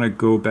tendency to want to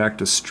go back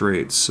to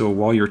straight, so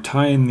while you're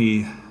tying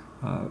the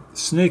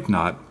snake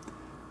knot,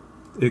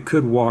 it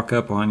could walk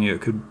up on you.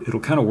 It'll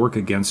kind of work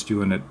against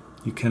you, and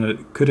you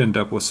could end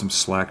up with some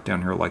slack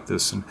down here like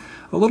this. And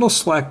a little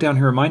slack down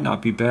here might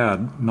not be bad,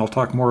 and I'll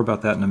talk more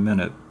about that in a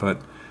minute,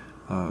 but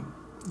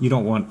you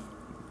don't want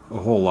a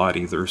whole lot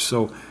either.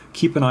 So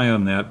keep an eye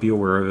on that, be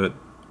aware of it,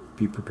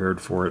 be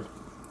prepared for it.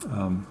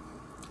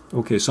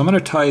 Okay, so I'm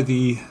going to tie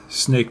the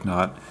snake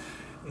knot,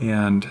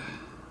 and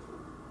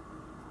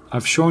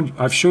I've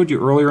showed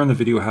you earlier in the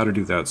video how to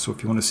do that, so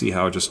if you want to see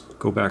how, just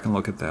go back and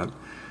look at that.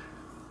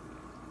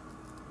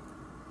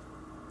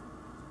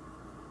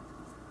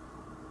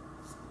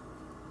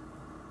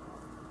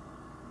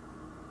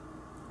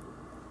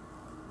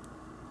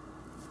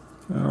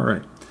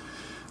 Alright,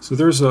 so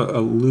there's a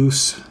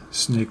loose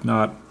snake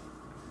knot.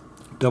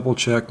 Double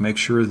check, make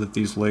sure that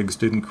these legs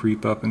didn't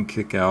creep up and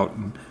kick out,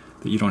 and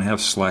that you don't have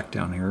slack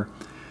down here.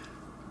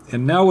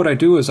 And now what I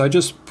do is I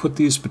just put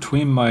these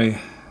between my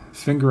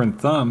finger and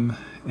thumb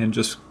and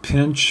just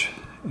pinch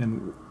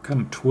and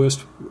kind of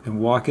twist and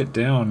walk it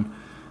down.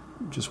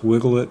 Just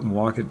wiggle it and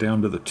walk it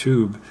down to the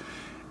tube.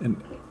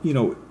 And you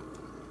know,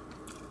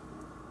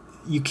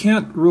 you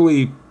can't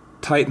really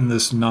tighten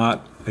this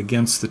knot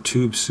against the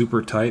tube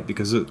super tight,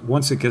 because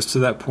once it gets to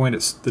that point,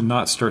 the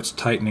knot starts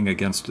tightening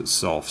against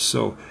itself.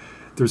 So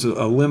there's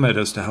a limit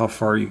as to how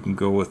far you can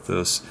go with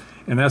this,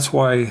 and that's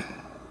why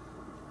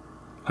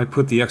I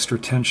put the extra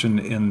tension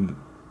in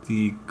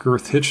the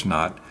girth hitch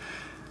knot.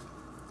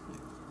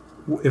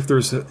 If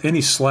there's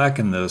any slack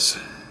in this,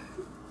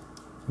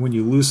 when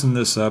you loosen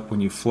this up, when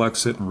you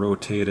flex it and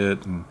rotate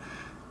it and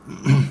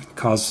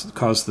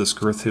cause this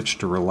girth hitch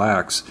to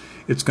relax,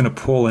 it's going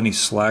to pull any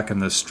slack in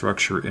this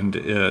structure into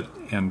it,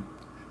 and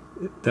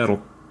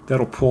that'll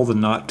pull the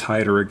knot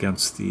tighter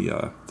against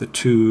the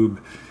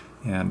tube,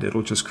 and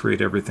it'll just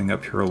create everything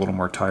up here a little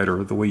more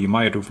tighter, the way you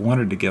might have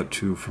wanted to get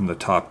to from the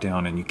top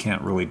down, and you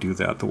can't really do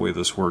that the way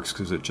this works,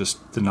 because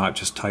the knot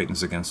just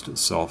tightens against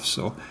itself.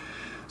 So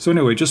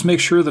anyway, just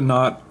make sure the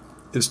knot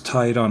is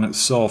tight on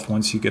itself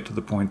once you get to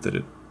the point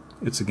that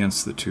it's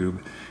against the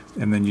tube,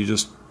 and then you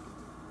just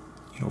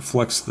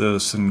flex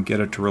this and get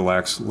it to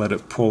relax, let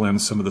it pull in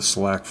some of the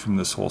slack from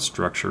this whole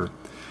structure.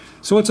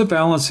 So it's a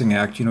balancing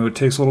act. It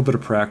takes a little bit of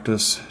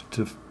practice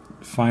to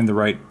find the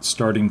right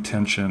starting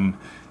tension,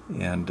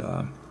 and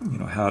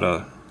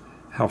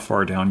how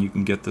far down you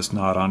can get this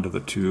knot onto the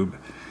tube,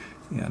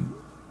 and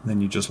then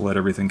you just let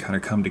everything kind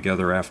of come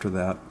together after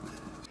that.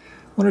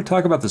 I want to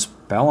talk about this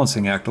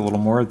balancing act a little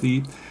more.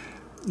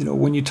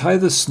 When you tie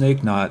this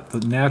snake knot, the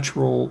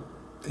natural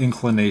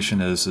inclination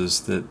is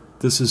that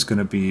this is going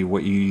to be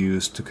what you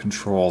use to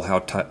control how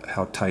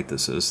tight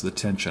this is, the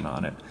tension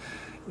on it.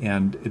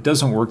 And it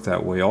doesn't work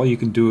that way. All you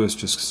can do is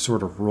just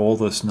sort of roll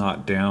this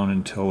knot down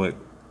until it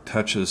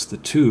touches the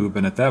tube,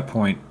 and at that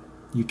point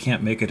you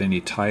can't make it any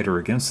tighter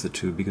against the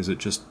tube, because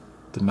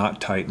the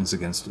knot tightens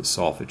against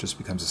itself. It just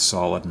becomes a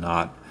solid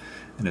knot,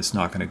 and it's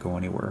not going to go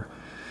anywhere.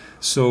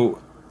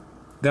 So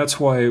that's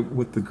why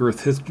with the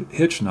girth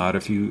hitch knot,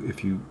 if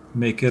you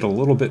make it a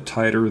little bit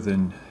tighter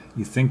than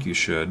you think you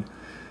should,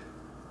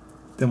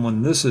 then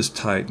when this is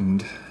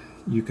tightened,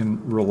 you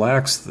can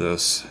relax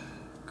this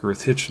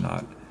girth hitch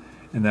knot,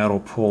 and that'll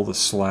pull the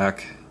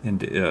slack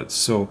into it.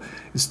 So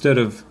instead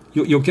of,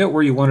 you'll get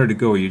where you wanted to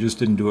go, you just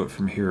didn't do it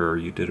from here, or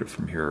you did it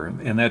from here,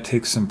 and that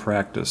takes some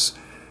practice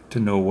to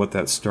know what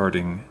that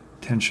starting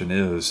tension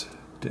is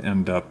to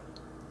end up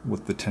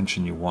with the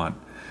tension you want.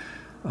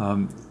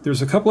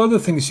 There's a couple other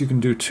things you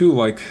can do too,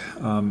 like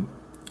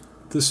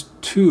this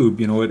tube,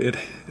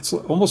 it's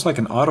almost like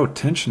an auto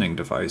tensioning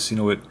device.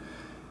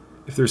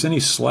 If there's any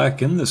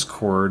slack in this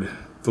cord,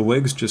 the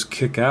legs just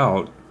kick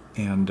out,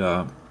 and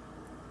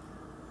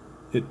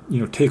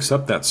it takes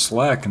up that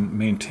slack and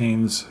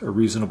maintains a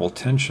reasonable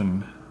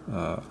tension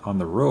on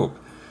the rope.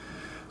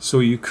 So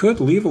you could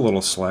leave a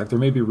little slack. There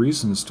may be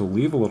reasons to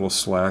leave a little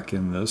slack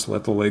in this.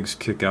 Let the legs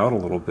kick out a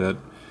little bit,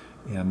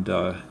 and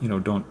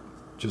don't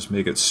just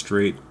make it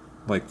straight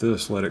like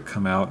this. Let it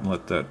come out, and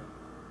let the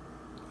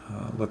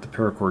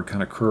paracord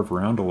kind of curve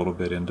around a little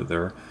bit into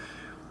there.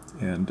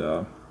 And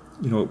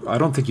I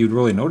don't think you'd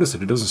really notice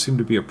it. It doesn't seem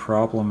to be a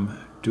problem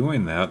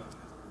doing that,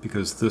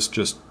 because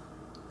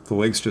the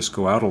legs just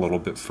go out a little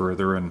bit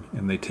further,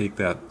 and they take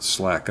that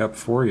slack up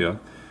for you,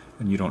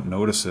 and you don't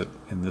notice it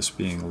in this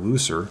being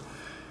looser.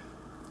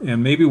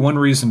 And maybe one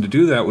reason to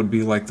do that would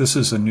be, like, this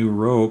is a new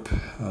rope.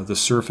 The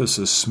surface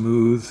is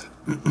smooth.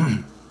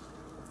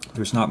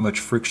 There's not much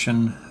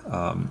friction.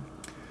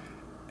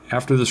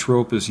 After this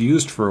rope is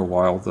used for a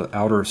while, the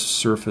outer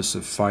surface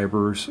of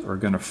fibers are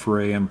going to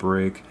fray and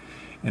break,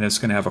 and it's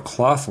going to have a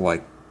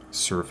cloth-like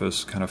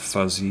surface, kind of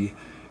fuzzy,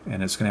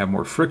 and it's going to have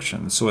more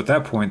friction. So at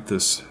that point,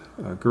 this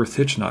girth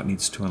hitch knot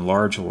needs to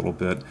enlarge a little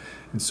bit,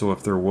 and so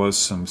if there was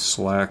some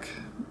slack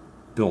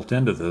built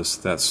into this,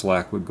 that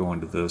slack would go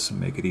into this and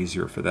make it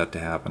easier for that to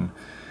happen.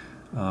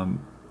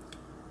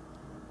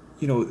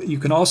 You know, you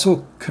can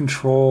also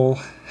control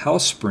how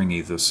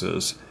springy this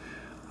is.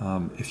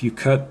 If you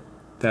cut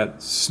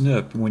that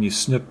snip, when you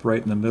snip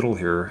right in the middle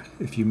here,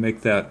 if you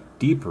make that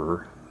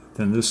deeper,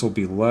 then this will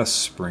be less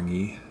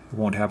springy. It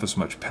won't have as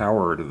much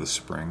power to the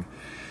spring.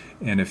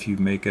 And if you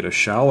make it a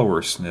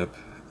shallower snip,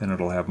 then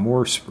it'll have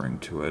more spring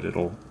to it.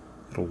 It'll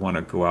want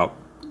to go out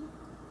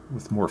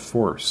with more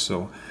force.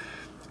 So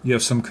you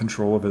have some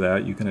control over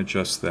that. You can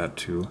adjust that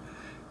too.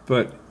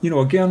 But, you know,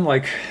 again,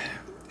 like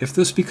if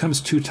this becomes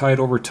too tight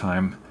over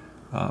time,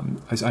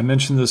 as I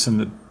mentioned this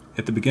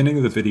at the beginning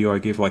of the video, I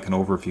gave like an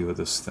overview of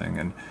this thing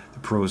and the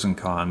pros and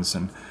cons,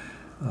 and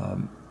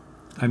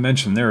I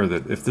mentioned there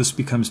that if this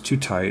becomes too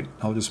tight,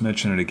 I'll just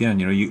mention it again.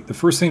 You know, the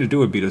first thing to do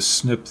would be to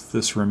snip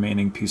this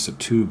remaining piece of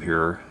tube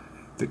here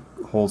that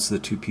holds the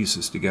two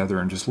pieces together,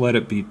 and just let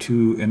it be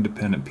two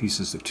independent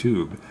pieces of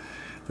tube.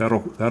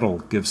 That'll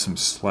give some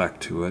slack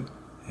to it.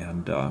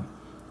 And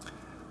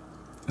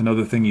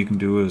another thing you can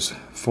do is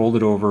fold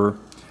it over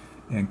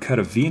and cut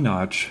a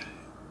V-notch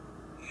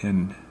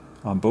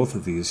on both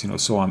of these. You know,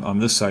 so on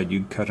this side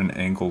you'd cut an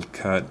angled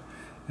cut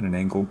and an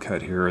angled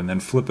cut here, and then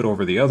flip it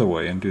over the other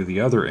way and do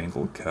the other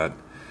angled cut,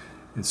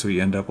 and so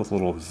you end up with a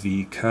little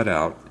V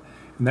cutout,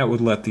 and that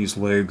would let these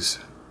legs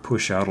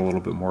push out a little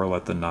bit more,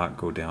 let the knot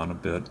go down a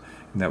bit,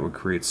 and that would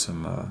create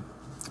some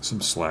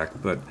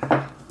slack. But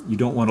you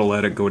don't want to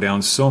let it go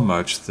down so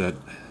much that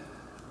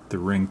the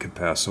ring could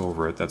pass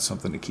over it. That's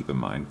something to keep in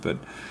mind. But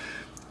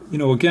you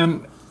know,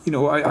 again, you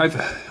know,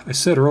 I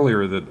said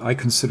earlier that I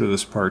consider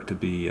this part to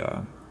be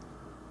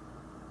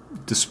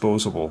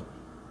disposable.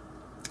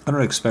 I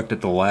don't expect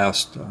it to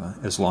last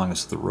as long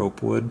as the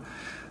rope would.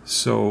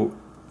 So,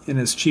 and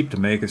it's cheap to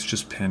make. It's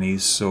just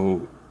pennies.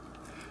 So,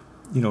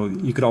 you know,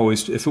 you could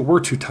always, if it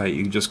were too tight,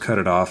 you could just cut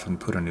it off and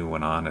put a new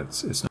one on.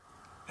 It's not.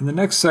 In the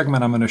next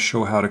segment, I'm going to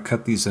show how to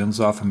cut these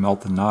ends off and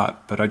melt the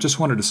knot. But I just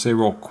wanted to say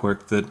real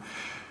quick that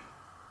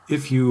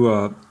if you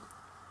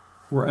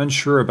were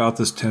unsure about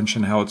this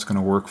tension, how it's going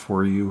to work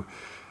for you,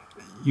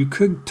 you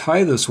could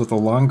tie this with a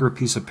longer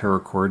piece of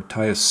paracord,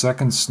 tie a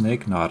second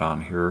snake knot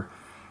on here,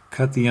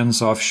 cut the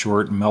ends off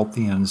short, melt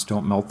the ends,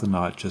 don't melt the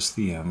knot, just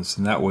the ends,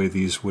 and that way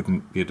these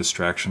wouldn't be a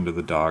distraction to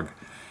the dog.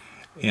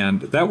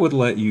 And that would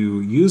let you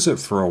use it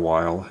for a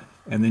while,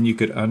 and then you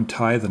could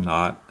untie the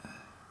knot,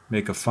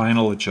 make a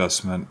final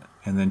adjustment,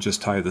 and then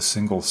just tie the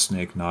single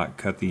snake knot,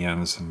 cut the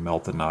ends, and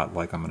melt the knot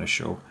like I'm going to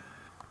show.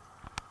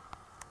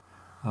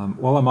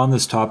 While I'm on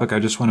this topic, I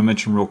just want to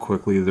mention real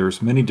quickly,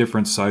 there's many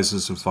different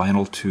sizes of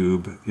vinyl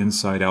tube,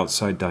 inside,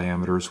 outside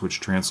diameters, which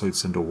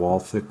translates into wall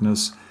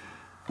thickness.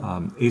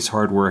 Ace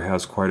Hardware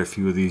has quite a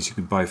few of these. You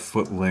could buy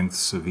foot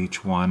lengths of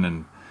each one,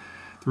 and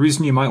the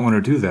reason you might want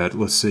to do that,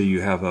 let's say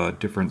you have a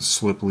different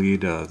slip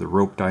lead, the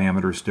rope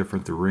diameter is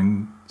different, the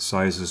ring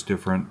size is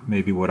different,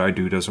 maybe what I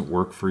do doesn't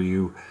work for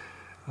you.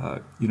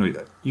 You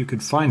know, you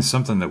could find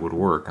something that would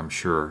work, I'm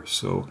sure.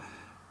 So,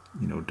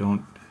 you know,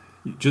 don't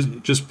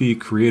just be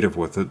creative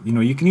with it. You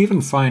know, you can even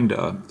find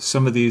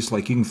some of these,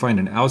 like you can find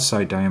an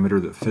outside diameter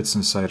that fits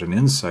inside an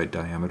inside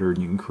diameter,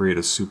 and you can create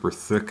a super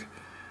thick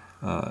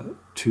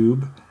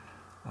tube.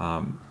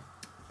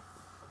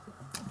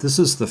 This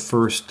is the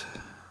first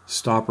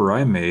stopper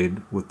I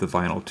made with the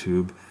vinyl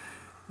tube,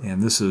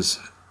 and this is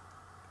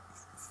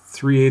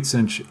 3/8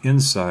 inch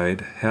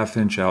inside, 1/2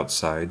 inch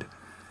outside.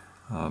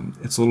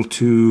 It's a little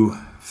too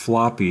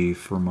floppy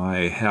for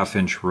my 1/2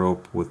 inch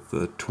rope with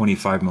the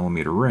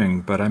 25mm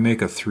ring, but I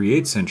make a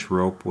 3/8 inch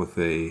rope with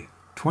a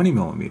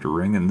 20mm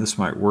ring, and this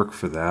might work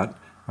for that.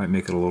 Might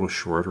make it a little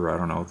shorter, I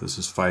don't know. This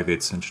is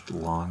 5/8 inch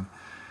long.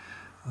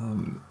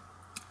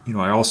 You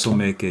know, I also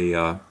make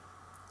a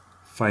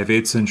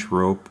 5/8 inch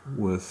rope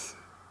with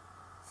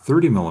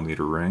 30mm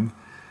ring,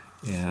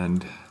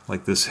 and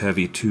like this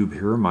heavy tube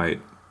here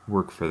might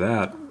work for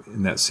that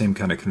in that same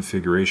kind of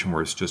configuration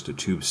where it's just a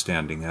tube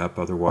standing up.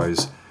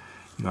 Otherwise,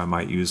 you know, I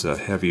might use a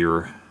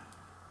heavier,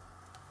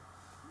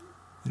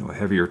 you know, a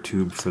heavier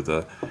tube for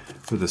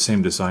the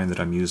same design that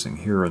I'm using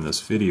here in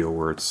this video,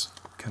 where it's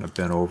kind of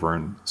bent over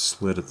and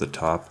slit at the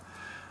top.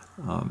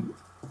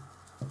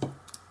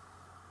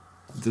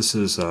 This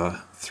is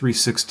a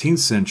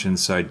 3/16 inch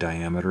inside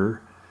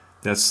diameter.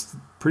 That's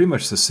pretty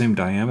much the same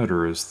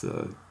diameter as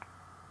the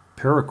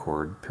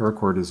PARACORD.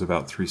 PARACORD is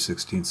about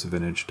 3/16 of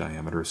an inch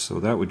diameter, so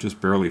that would just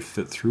barely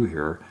fit through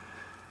here.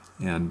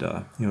 And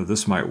you know,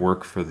 this might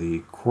work for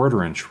the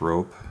 1/4 inch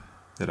rope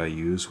that I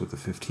use with the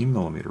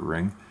 15mm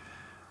ring.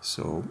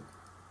 So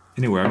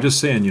anyway, I'm just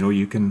saying, you know,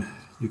 you can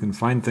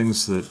find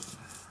things that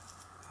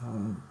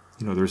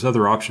you know, there's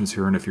other options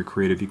here, and if you're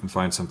creative, you can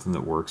find something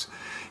that works.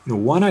 You know,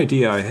 one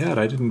idea I had,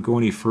 I didn't go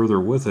any further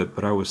with it,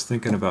 but I was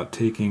thinking about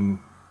taking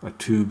a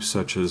tube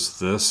such as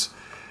this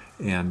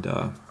and you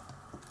know,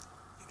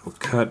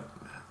 cut,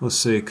 let's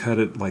say cut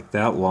it like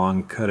that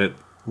long, cut it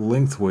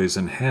lengthways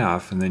in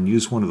half and then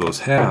use one of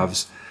those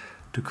halves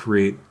to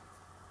create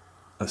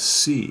a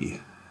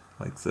C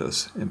like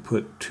this, and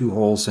put 2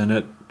 holes in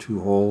it, 2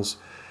 holes,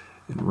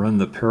 and run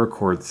the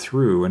paracord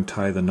through and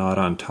tie the knot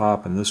on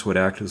top, and this would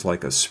act as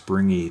like a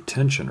springy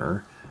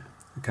tensioner.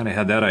 I kind of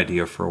had that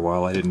idea for a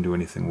while. I didn't do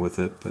anything with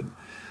it, but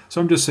so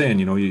I'm just saying,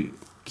 you know, you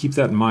keep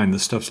that in mind.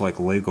 This stuff's like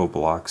Lego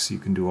blocks. You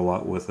can do a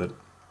lot with it.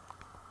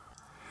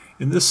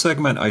 In this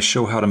segment, I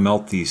show how to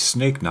melt the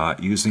snake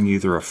knot using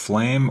either a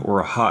flame or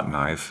a hot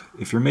knife.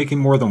 If you're making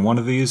more than one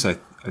of these, I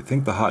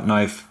think the hot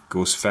knife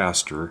goes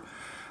faster.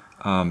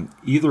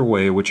 Either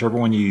way, whichever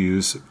one you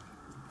use,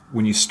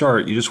 when you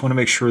start, you just want to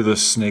make sure the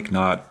snake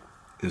knot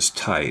is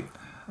tight.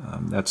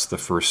 That's the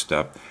first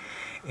step.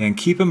 And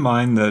keep in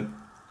mind that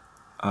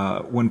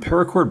when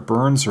paracord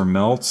burns or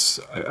melts,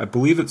 I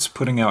believe it's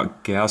putting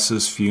out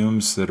gases,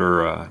 fumes that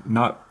are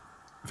not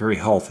very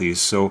healthy.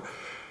 So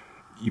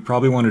you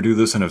probably want to do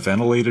this in a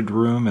ventilated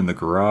room, in the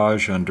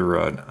garage, under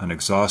an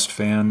exhaust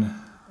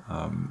fan,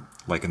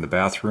 like in the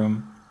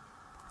bathroom.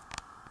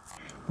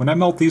 When I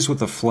melt these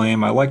with a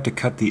flame, I like to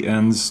cut the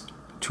ends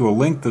to a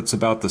length that's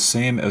about the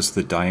same as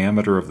the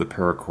diameter of the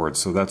paracord,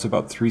 so that's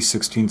about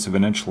 3/16 of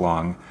an inch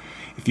long.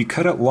 If you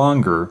cut it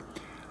longer,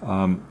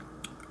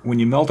 when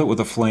you melt it with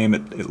a flame,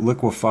 it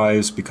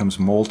liquefies, becomes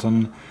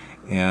molten,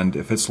 and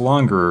if it's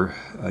longer,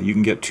 you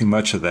can get too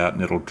much of that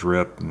and it'll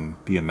drip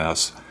and be a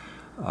mess.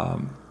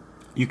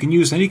 You can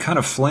use any kind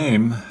of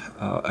flame,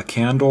 a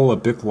candle, a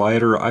Bic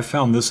lighter. I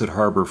found this at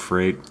Harbor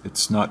Freight.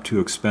 It's not too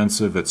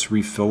expensive, it's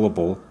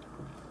refillable.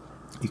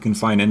 You can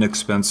find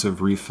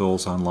inexpensive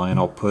refills online.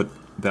 I'll put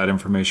that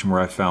information where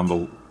I found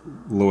the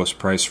lowest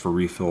price for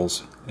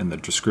refills in the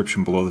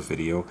description below the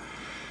video.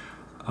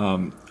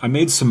 I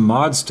made some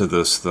mods to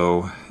this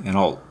though, and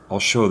I'll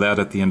show that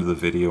at the end of the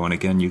video, and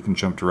again you can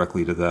jump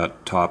directly to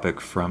that topic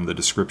from the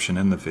description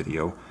in the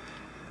video.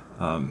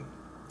 One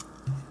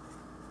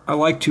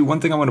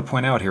thing I want to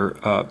point out here,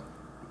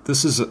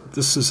 this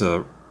is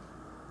a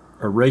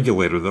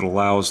regulator that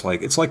allows,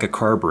 it's like a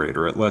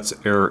carburetor. It lets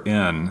air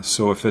in.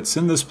 So if it's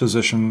in this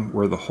position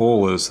where the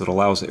hole is that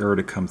allows air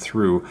to come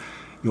through,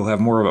 you'll have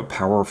more of a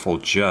powerful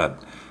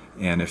jet.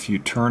 And if you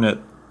turn it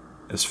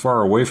as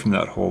far away from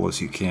that hole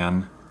as you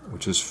can,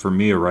 which is for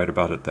me right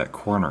about at that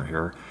corner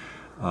here,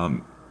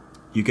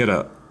 you get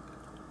a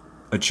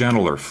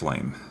gentler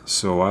flame.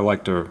 So I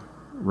like to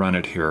run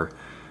it here.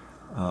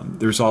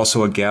 There's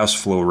also a gas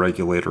flow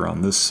regulator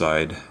on this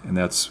side, and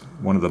that's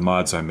one of the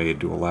mods I made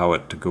to allow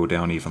it to go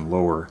down even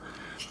lower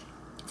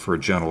for a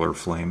gentler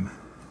flame.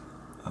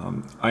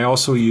 I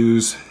also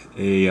use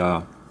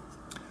a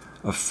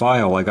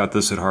file. I got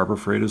this at Harbor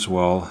Freight as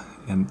well,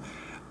 and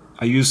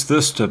I use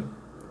this to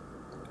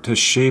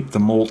shape the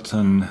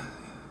molten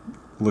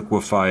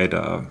liquefied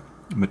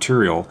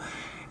material.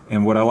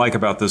 And what I like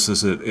about this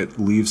is it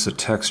leaves a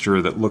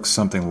texture that looks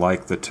something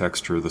like the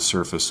texture of the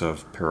surface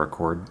of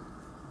paracord.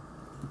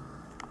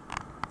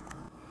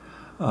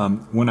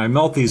 When I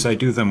melt these, I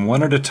do them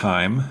one at a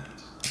time,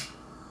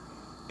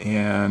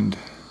 and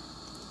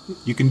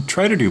you can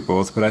try to do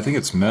both, but I think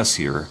it's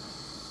messier.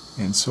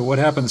 And so what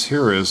happens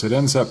here is it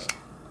ends up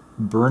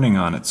burning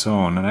on its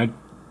own, and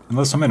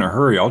unless I'm in a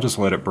hurry, I'll just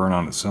let it burn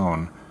on its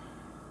own.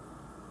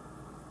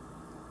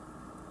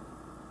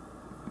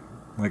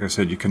 Like I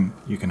said, you can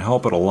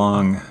help it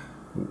along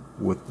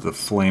with the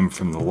flame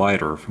from the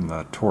lighter, from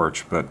the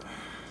torch, but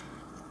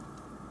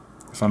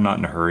if I'm not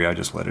in a hurry, I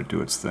just let it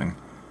do its thing.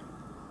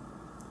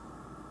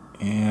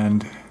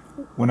 And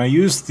when I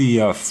use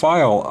the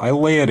file, I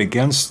lay it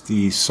against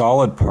the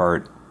solid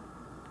part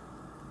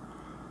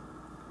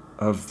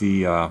of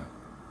the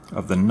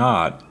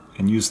knot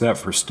and use that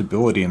for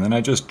stability, and then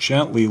I just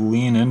gently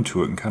lean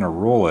into it and kind of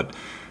roll it.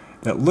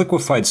 That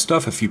liquefied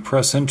stuff, if you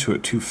press into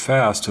it too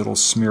fast, it'll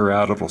smear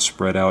out, it'll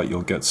spread out,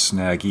 you'll get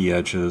snaggy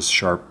edges,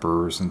 sharp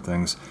burrs and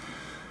things.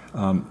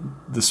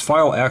 This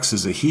file acts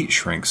as a heat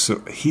shrink,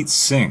 so heat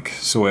sink,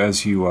 so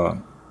as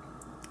you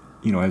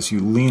as you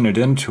lean it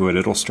into it,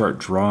 it'll start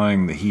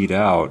drawing the heat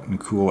out and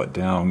cool it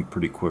down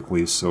pretty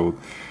quickly. So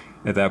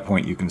at that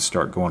point you can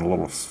start going a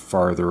little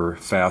farther,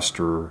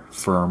 faster,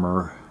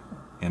 firmer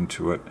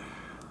into it.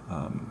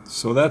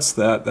 So that's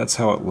that. That's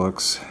how it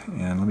looks.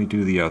 And let me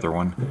do the other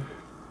one.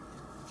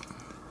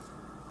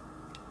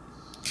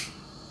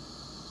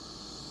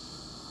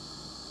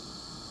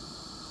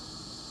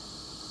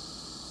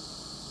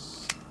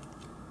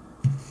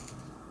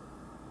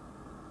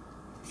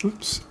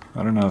 Oops,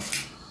 not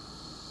enough.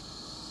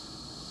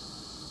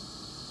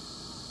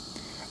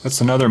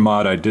 That's another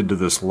mod I did to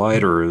this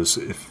lighter, is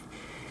if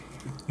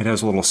it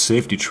has a little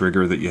safety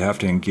trigger that you have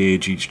to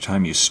engage each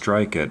time you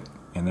strike it,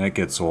 and that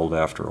gets old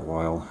after a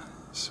while.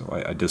 So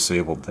I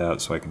disabled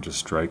that so I can just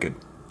strike it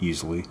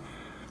easily.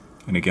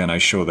 And again, I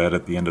show that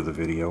at the end of the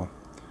video.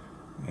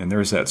 And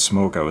there's that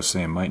smoke I was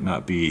saying might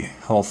not be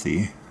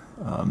healthy.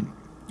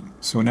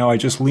 So now I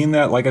just lean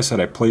that, like I said,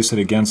 I place it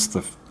against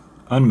the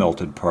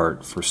unmelted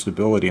part for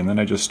stability, and then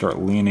I just start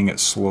leaning it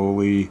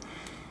slowly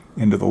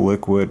into the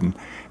liquid, and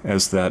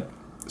as that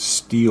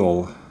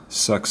steel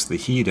sucks the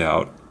heat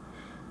out,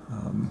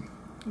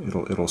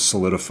 it'll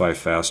solidify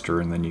faster,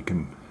 and then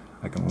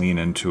I can lean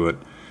into it,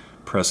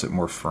 press it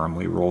more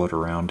firmly, roll it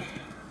around.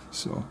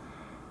 So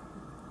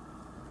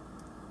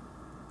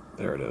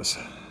there it is.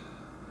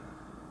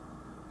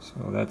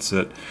 So that's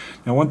it.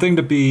 Now, one thing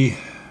to be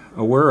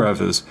aware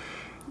of is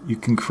you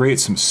can create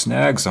some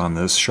snags on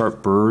this,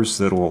 sharp burrs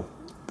that'll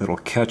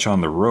catch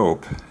on the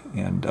rope,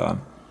 and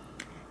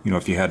you know,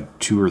 if you had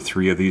 2 or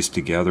 3 of these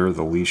together,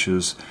 the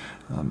leashes,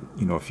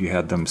 you know, if you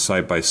had them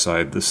side by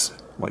side, this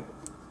like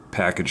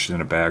packaged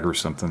in a bag or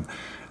something,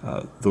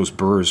 those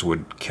burrs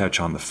would catch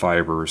on the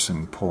fibers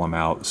and pull them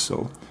out.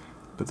 So,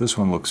 but this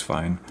one looks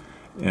fine.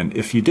 And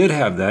if you did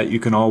have that, you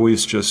can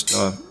always just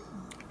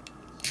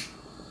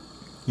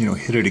you know,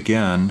 hit it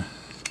again,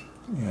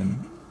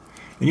 and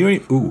you don't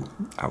even, ooh,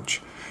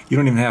 ouch! You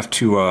don't even have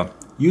to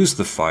use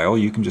the file.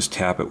 You can just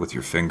tap it with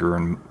your finger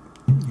and,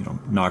 you know,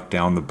 knock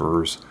down the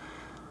burrs.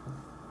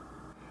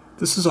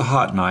 This is a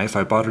Hotknife.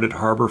 I bought it at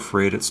Harbor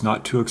Freight. It's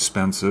not too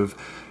expensive.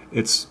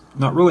 It's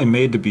not really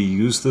made to be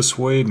used this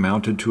way,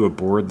 mounted to a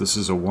board. This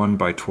is a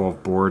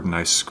 1x12 board, and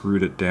I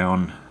screwed it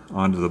down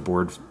onto the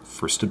board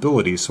for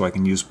stability so I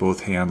can use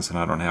both hands and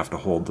I don't have to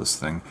hold this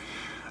thing.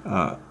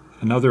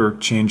 Another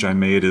change I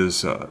made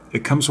is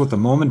it comes with a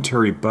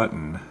momentary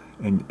button,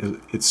 and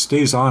it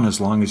stays on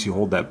as long as you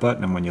hold that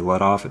button, and when you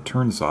let off, it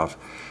turns off.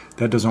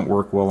 That doesn't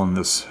work well in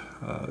this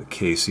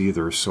case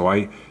either, so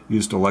I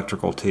used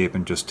electrical tape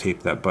and just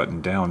taped that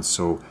button down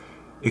so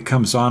it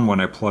comes on when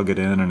I plug it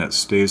in and it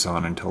stays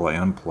on until I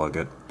unplug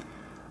it.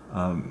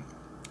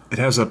 It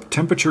has a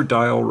temperature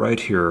dial right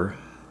here,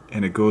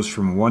 and it goes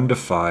from 1 to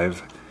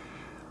 5.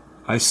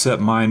 I set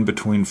mine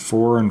between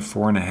 4 and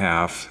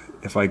 4.5.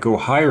 If I go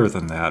higher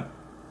than that,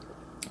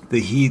 the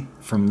heat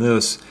from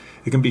this,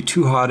 it can be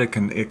too hot. It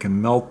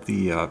can melt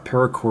the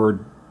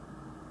paracord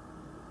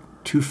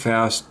too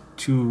fast,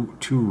 too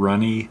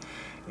runny,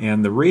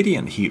 and the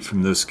radiant heat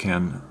from this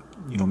can,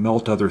 you know,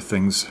 melt other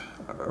things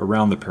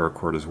around the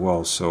paracord as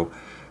well. So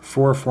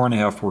 4 or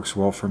 4.5 works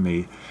well for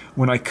me.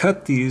 When I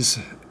cut these,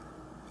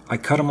 I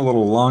cut them a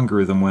little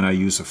longer than when I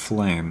use a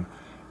flame.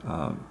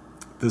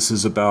 This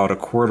is about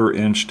 1/4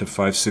 inch to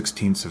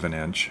 5/16 of an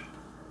inch.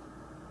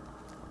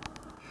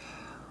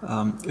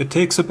 It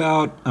takes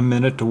about a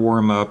minute to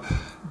warm up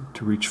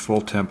to reach full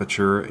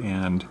temperature,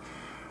 and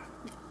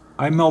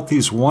I melt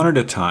these one at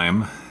a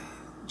time,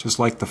 just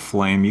like the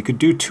flame. You could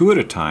do 2 at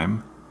a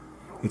time.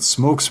 It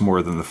smokes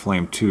more than the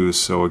flame too,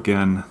 so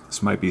again,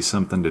 this might be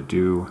something to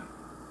do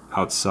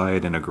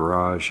outside in a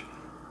garage.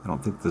 I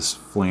don't think these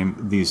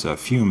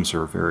fumes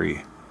are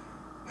very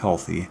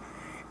healthy.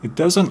 It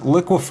doesn't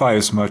liquefy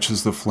as much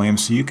as the flame,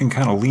 so you can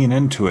kind of lean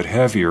into it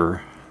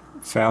heavier,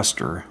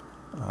 faster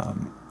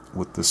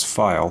with this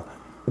file.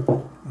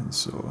 And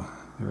so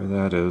there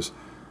that is.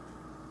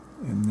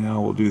 And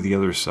now we'll do the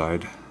other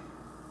side.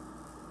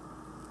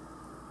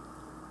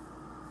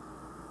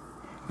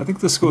 I think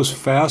this goes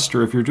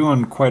faster if you're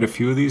doing quite a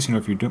few of these. You know,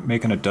 if you're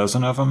making a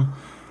dozen of them,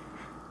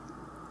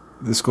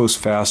 this goes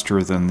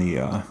faster than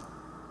the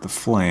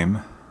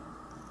flame.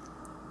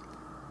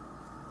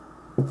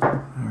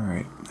 All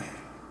right,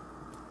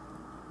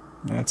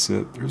 that's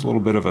it. There's a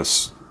little bit of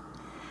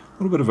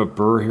a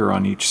burr here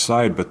on each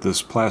side, but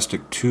this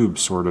plastic tube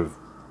sort of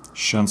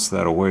shunts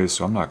that away,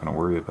 so I'm not going to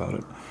worry about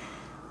it.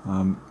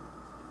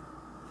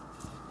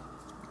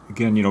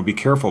 Again, you know, be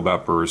careful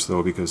about burrs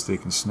though, because they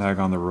can snag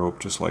on the rope,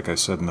 just like I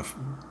said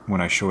when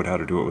I showed how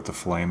to do it with the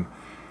flame.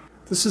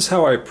 This is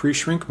how I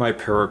pre-shrink my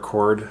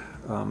paracord.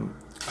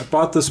 I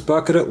bought this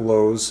bucket at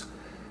Lowe's.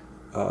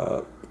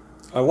 I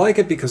like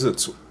it because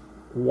it's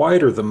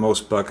wider than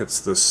most buckets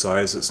this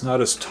size. It's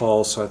not as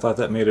tall, so I thought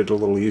that made it a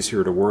little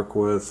easier to work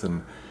with,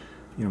 and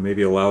you know,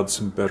 maybe allowed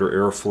some better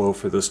airflow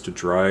for this to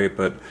dry.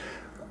 But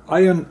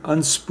I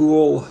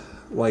unspool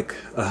like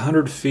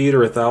 100 feet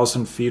or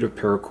 1,000 feet of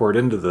paracord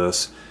into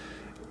this,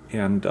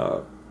 and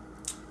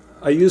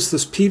I use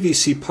this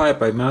PVC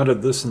pipe. I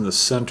mounted this in the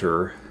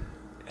center,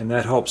 and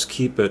that helps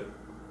keep it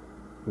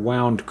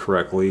wound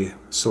correctly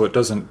so it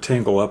doesn't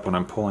tangle up when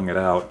I'm pulling it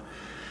out.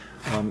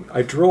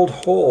 I drilled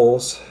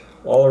holes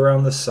all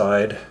around the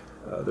side.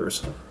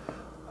 There's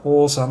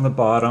holes on the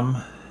bottom,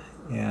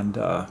 and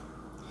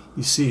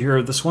you see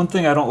here, this one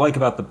thing I don't like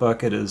about the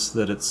bucket is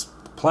that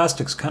the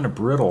plastic's kind of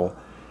brittle,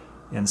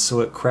 and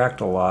so it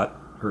cracked a lot,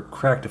 or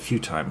cracked a few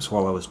times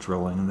while I was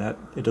drilling, and that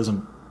it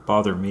doesn't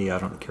bother me. I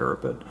don't care.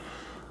 But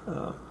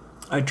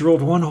I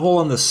drilled one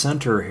hole in the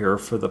center here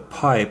for the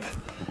pipe,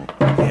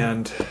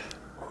 and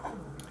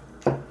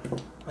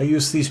I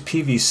use these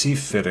PVC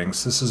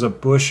fittings. This is a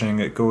bushing.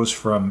 It goes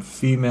from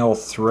female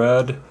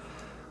thread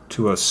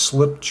to a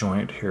slip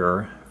joint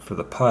here for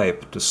the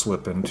pipe to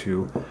slip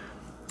into,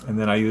 and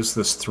then I use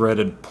this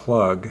threaded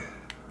plug.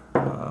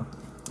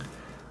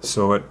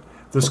 So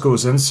this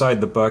goes inside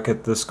the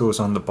bucket, this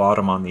goes on the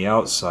bottom on the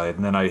outside,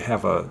 and then I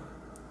have a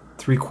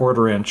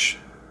 3/4 inch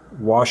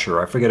washer.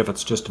 I forget if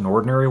it's just an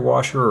ordinary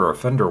washer or a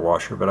fender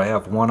washer, but I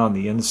have one on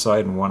the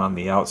inside and one on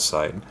the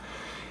outside.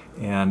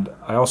 And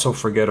I also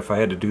forget if I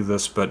had to do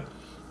this, but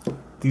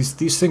these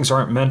things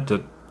aren't meant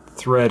to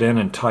thread in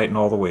and tighten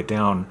all the way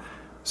down.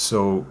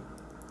 So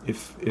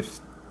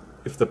if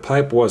the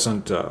pipe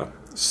wasn't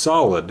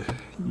solid,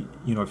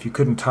 you know, if you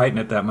couldn't tighten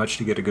it that much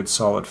to get a good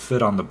solid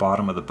fit on the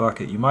bottom of the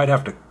bucket, you might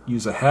have to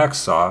use a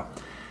hacksaw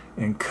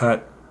and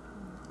cut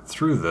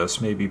through this,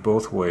 maybe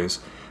both ways,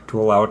 to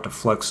allow it to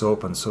flex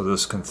open so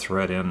this can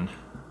thread in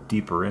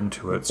deeper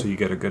into it so you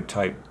get a good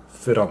tight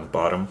fit on the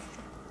bottom.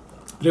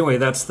 But anyway,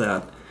 that's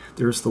that.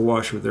 There's the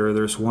washer there.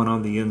 There's one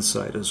on the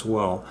inside as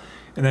well,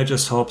 and that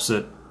just helps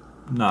it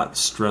not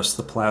stress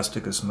the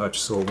plastic as much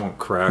so it won't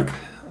crack.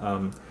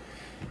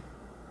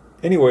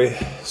 Anyway,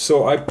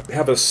 so I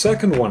have a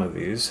second one of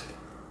these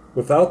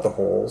without the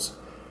holes,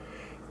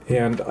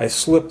 and I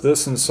slip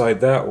this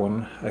inside that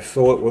one. I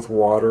fill it with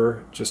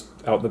water just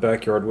out in the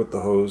backyard with the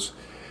hose,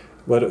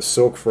 let it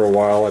soak for a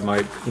while. I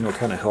might, you know,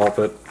 kind of help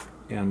it,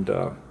 and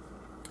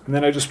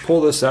then I just pull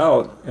this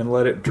out and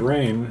let it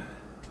drain,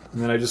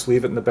 and then I just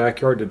leave it in the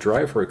backyard to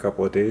dry for a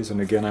couple of days,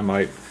 and again I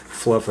might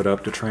fluff it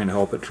up to try and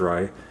help it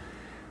dry.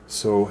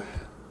 So,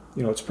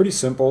 you know, it's pretty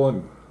simple,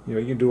 and you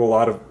know, you can do a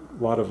lot of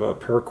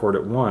paracord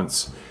at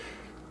once.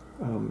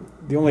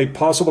 The only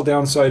possible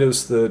downside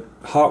is that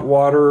hot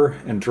water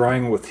and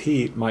drying with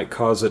heat might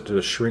cause it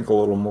to shrink a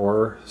little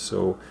more,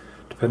 so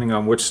depending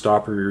on which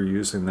stopper you're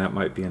using, that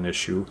might be an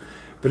issue.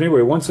 But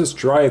anyway, once it's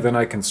dry, then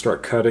I can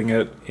start cutting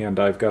it, and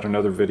I've got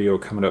another video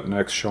coming up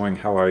next showing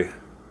how I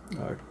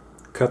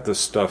cut this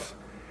stuff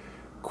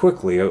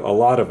quickly, a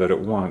lot of it at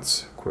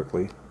once,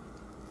 quickly.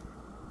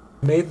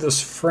 Made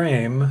this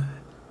frame,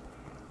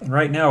 and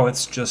right now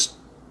it's just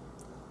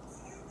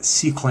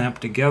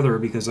C-clamped together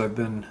because I've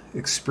been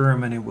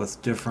experimenting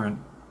with different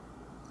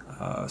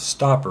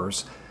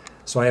stoppers,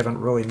 so I haven't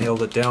really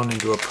nailed it down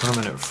into a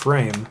permanent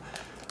frame,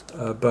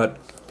 but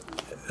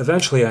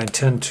eventually I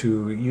intend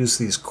to use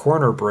these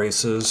corner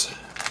braces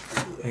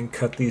and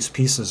cut these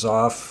pieces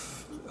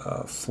off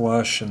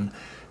flush and,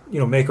 you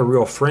know, make a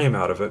real frame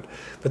out of it.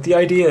 But the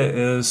idea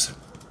is,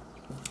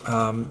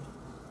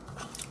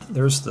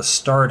 there's the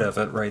start of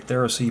it right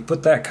there, so you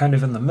put that kind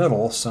of in the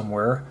middle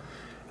somewhere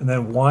and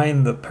then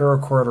wind the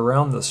paracord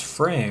around this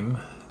frame.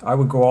 I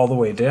would go all the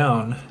way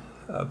down,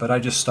 but I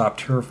just stopped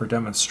here for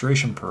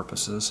demonstration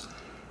purposes.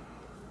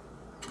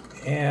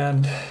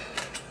 And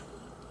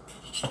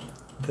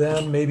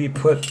then maybe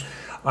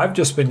I've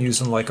just been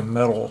using like a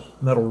metal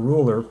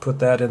ruler, put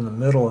that in the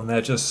middle, and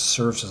that just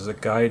serves as a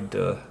guide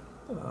to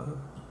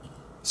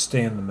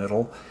stay in the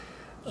middle.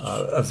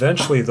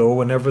 Eventually though,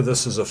 whenever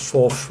this is a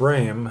full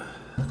frame,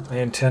 I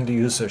intend to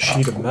use a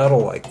sheet of metal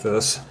like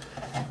this.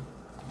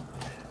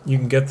 You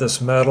can get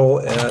this metal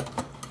at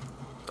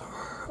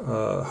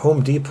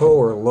Home Depot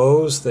or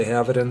Lowe's. They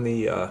have it in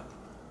the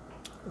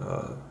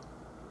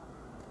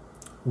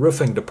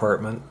roofing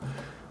department.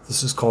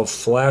 This is called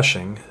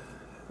flashing,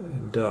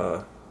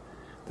 and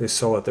they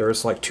sell it there.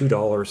 It's like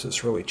 $2.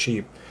 It's really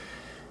cheap.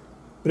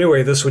 But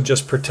anyway, this would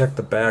just protect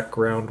the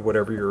background,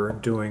 whatever you're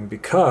doing,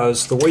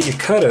 because the way you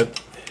cut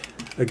it,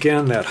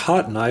 again, that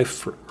hot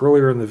knife,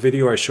 earlier in the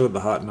video I showed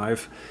the hot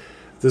knife.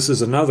 This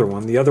is another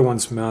one. The other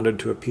one's mounted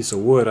to a piece of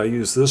wood. I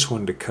use this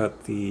one to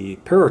cut the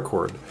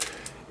paracord.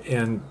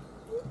 And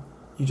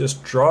you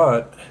just draw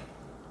it.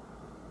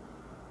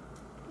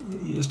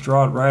 You just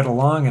draw it right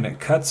along and it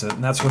cuts it.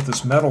 And that's what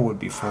this metal would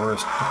be for,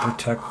 is to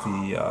protect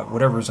the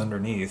whatever's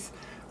underneath,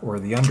 or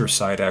the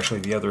underside,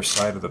 actually the other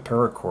side of the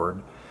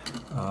paracord.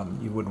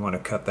 You wouldn't want to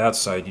cut that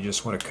side. You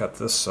just want to cut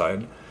this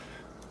side.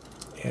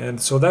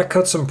 And so that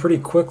cuts them pretty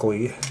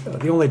quickly.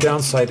 The only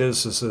downside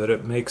is that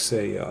it makes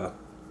a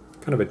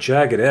kind of a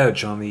jagged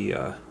edge on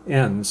the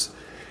ends,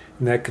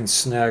 and that can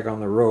snag on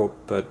the rope,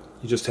 but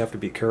you just have to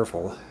be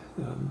careful.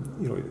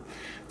 You know,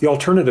 the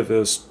alternative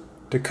is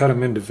to cut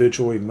them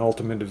individually, melt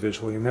them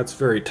individually, and that's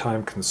very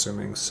time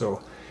consuming.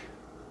 So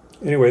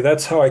anyway,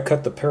 that's how I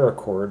cut the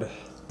paracord.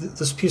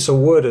 This piece of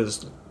wood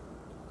is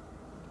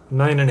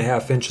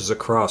 9.5 inches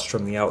across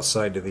from the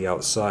outside to the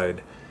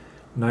outside.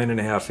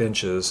 9.5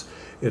 inches.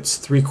 It's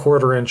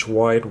 3/4 inch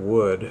wide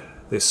wood.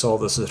 They sell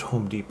this at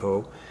Home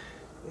Depot,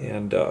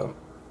 and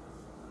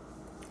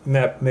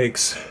that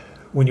makes,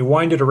 when you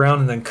wind it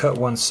around and then cut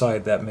one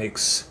side, that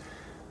makes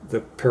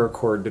the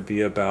paracord to be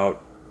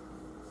about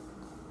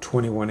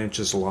 21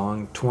 inches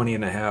long,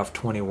 20.5,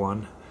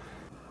 21.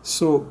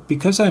 So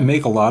because I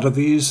make a lot of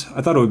these,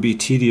 I thought it would be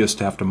tedious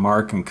to have to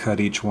mark and cut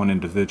each one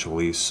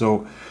individually.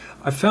 So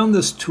I found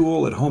this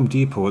tool at Home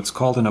Depot. It's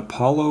called an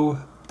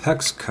Apollo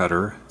PEX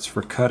cutter. It's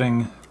for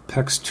cutting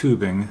PEX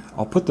tubing.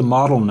 I'll put the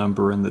model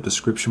number in the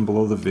description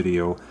below the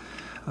video.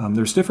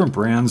 There's different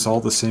brands, all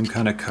the same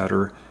kind of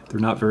cutter. They're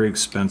not very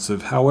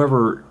expensive.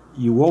 However,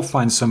 you will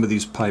find some of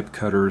these pipe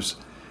cutters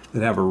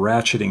that have a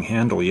ratcheting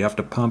handle. You have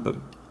to pump it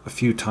a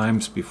few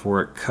times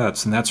before it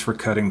cuts, and that's for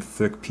cutting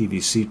thick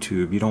PVC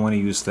tube. You don't want to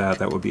use that.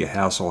 That would be a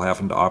hassle,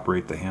 having to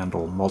operate the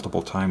handle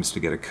multiple times to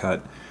get a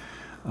cut.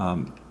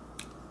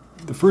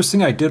 The first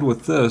thing I did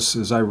with this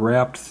is I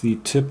wrapped the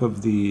tip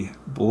of the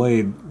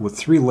blade with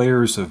 3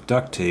 layers of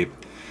duct tape,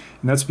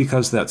 and that's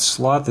because that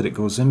slot that it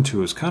goes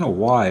into is kind of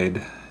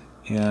wide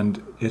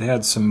and it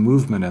had some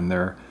movement in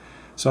there.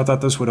 So I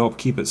thought this would help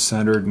keep it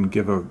centered and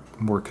give a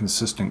more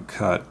consistent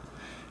cut.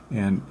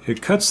 And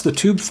it cuts the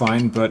tube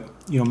fine, but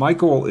my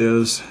goal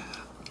is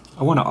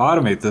I want to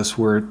automate this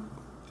where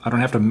I don't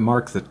have to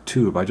mark the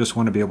tube. I just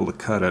want to be able to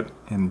cut it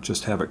and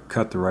just have it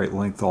cut the right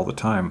length all the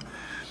time.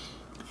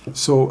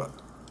 So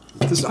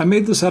I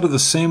made this out of the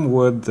same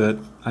wood that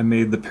I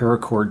made the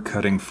PARACORD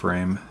cutting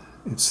frame.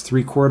 It's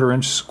 3/4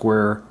 inch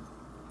square.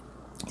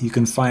 You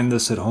can find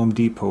this at Home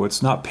Depot.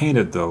 It's not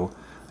painted though.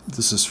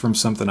 This is from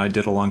something I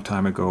did a long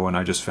time ago, and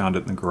I just found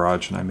it in the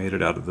garage and I made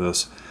it out of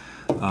this.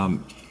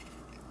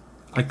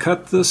 I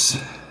cut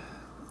this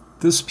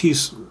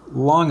piece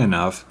long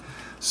enough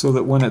so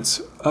that when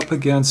it's up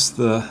against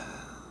the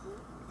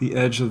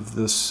edge of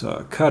this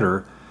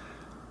cutter,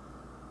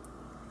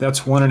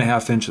 that's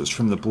 1.5 inches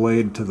from the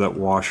blade to that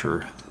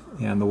washer,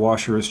 and the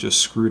washer is just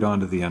screwed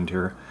onto the end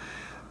here.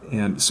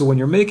 And so when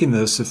you're making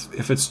this,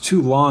 if it's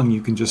too long,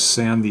 you can just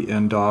sand the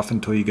end off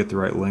until you get the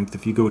right length.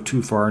 If you go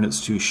too far and it's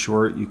too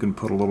short, you can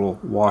put a little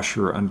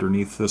washer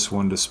underneath this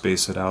one to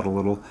space it out a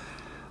little.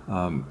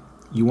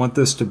 You want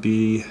this to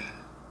be,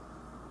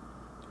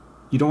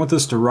 you don't want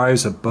this to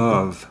rise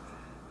above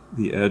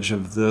the edge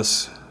of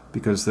this,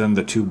 because then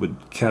the tube would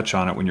catch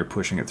on it when you're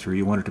pushing it through.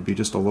 You want it to be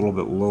just a little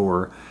bit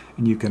lower,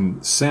 and you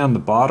can sand the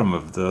bottom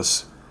of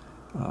this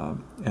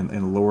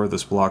and lower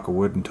this block of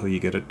wood until you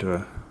get it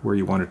to where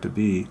you want it to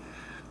be.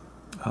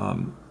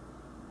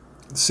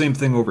 Same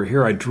thing over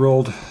here. I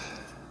drilled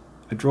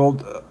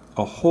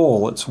a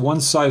hole. It's one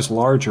size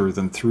larger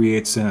than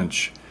 3/8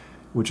 inch,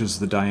 which is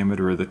the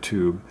diameter of the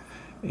tube.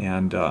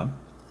 And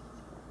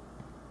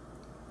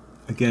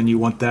again, you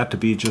want that to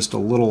be just a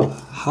little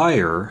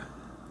higher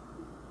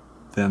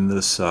than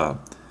this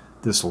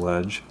this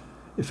ledge.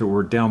 If it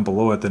were down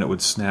below it, then it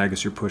would snag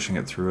as you're pushing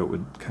it through. It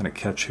would kind of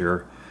catch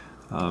here.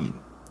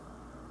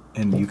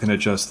 And you can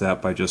adjust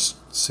that by just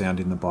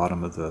sanding the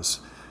bottom of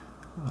this.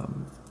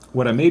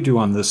 What I may do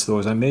on this though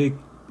is I may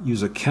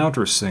use a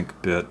countersink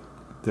bit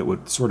that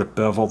would sort of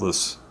bevel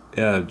this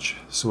edge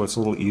so it's a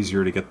little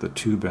easier to get the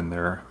tube in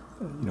there.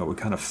 It would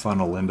kind of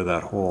funnel into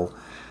that hole.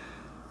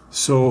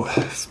 So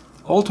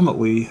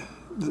ultimately,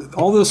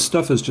 all this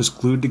stuff is just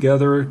glued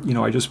together.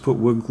 I just put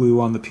wood glue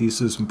on the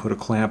pieces and put a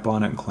clamp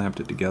on it and clamped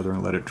it together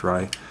and let it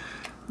dry.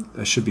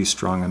 That should be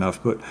strong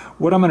enough. But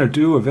what I'm going to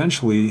do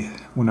eventually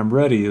when I'm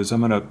ready is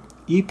I'm going to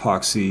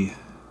epoxy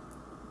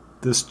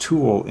this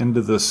tool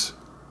into this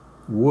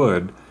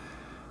wood.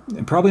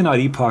 And probably not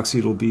epoxy,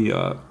 it'll be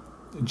a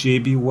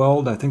JB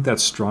weld. I think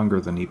that's stronger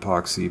than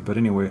epoxy. But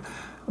anyway,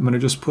 I'm going to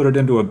just put it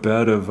into a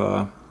bed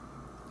of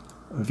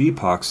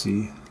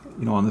epoxy,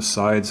 on the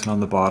sides and on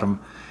the bottom.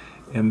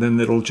 And then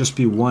it'll just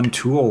be one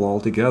tool all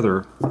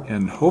together.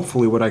 And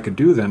hopefully what I could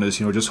do then is,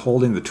 just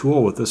holding the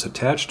tool with this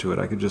attached to it,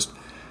 I could just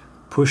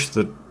push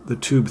the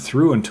tube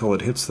through until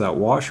it hits that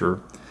washer,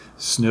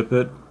 snip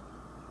it,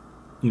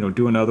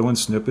 do another one,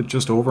 snip it,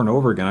 just over and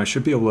over again. I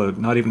should be able to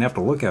not even have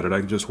to look at it. I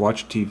could just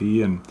watch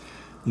TV and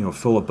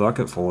fill a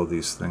bucket full of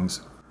these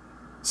things.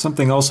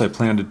 Something else I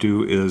plan to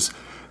do is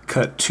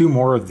cut 2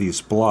 more of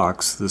these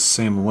blocks this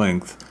same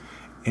length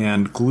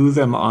and glue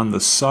them on the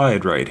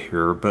side right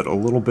here, but a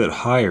little bit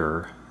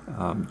higher,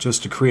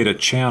 just to create a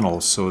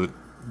channel so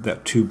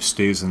that tube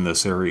stays in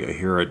this area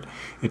here.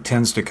 It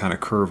tends to kind of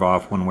curve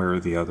off one way or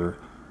the other.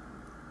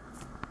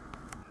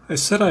 I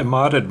said I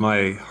modded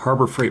my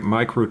Harbor Freight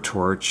micro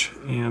torch,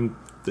 and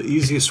the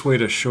easiest way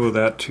to show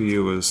that to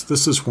you is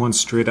this is one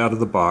straight out of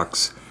the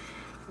box.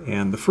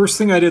 And the first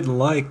thing I didn't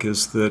like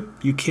is that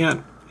you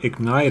can't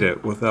ignite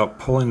it without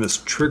pulling this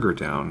trigger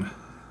down.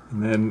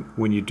 And then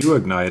when you do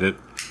ignite it,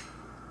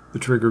 the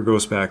trigger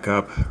goes back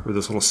up, or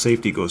this little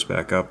safety goes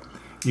back up.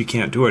 You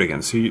can't do it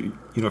again. So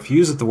if you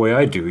use it the way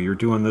I do, you're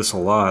doing this a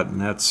lot, and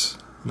that's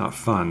not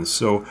fun.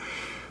 So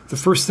the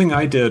first thing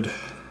I did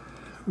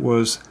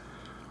was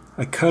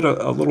I cut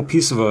a little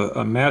piece of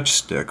a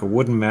matchstick, a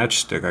wooden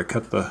matchstick. I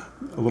cut a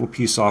little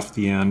piece off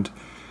the end,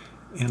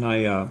 and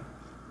I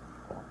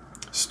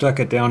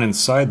stuck it down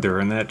inside there,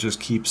 and that just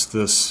keeps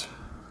this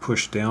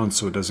pushed down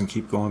so it doesn't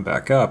keep going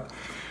back up.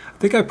 I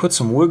think I put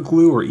some wood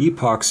glue or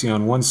epoxy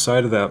on one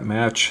side of that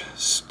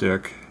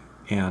matchstick,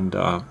 and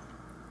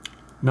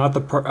not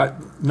the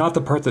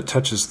part that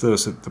touches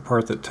this, the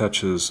part that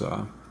touches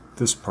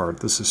this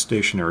part. This is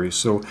stationary,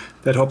 so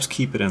that helps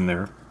keep it in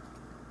there.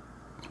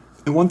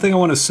 And one thing I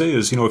want to say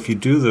is, if you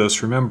do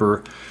this,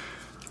 remember,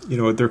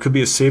 there could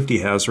be a safety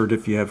hazard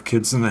if you have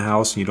kids in the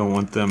house and you don't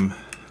want them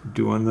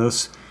doing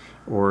this,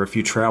 or if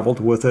you traveled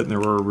with it and there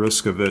were a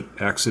risk of it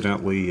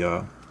accidentally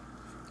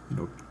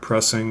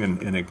pressing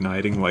and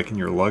igniting, like in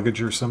your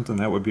luggage or something,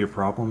 that would be a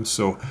problem.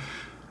 So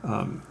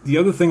the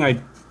other thing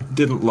I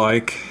didn't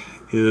like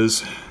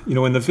is,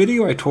 in the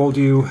video I told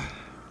you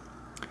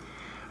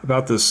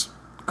about this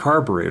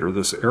carburetor,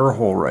 this air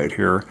hole right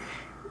here.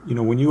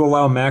 When you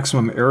allow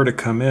maximum air to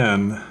come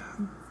in,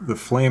 the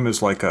flame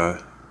is like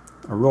a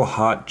real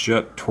hot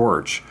jet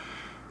torch.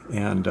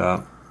 And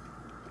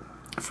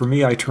for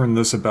me, I turn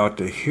this about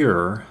to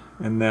here,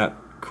 and that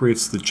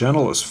creates the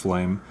gentlest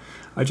flame.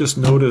 I just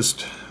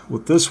noticed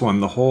with this one,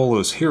 the hole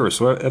is here,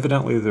 so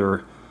evidently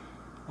they're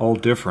all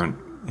different.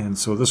 And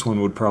so this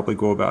one would probably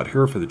go about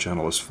here for the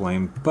gentlest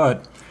flame.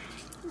 But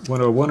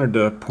what I wanted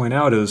to point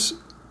out is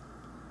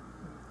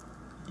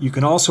you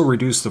can also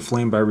reduce the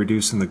flame by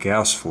reducing the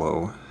gas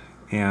flow,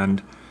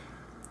 and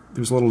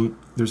there's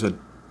a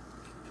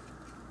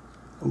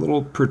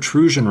little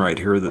protrusion right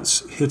here that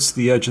hits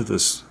the edge of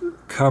this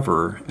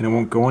cover, and it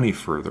won't go any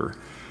further.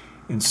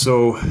 And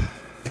so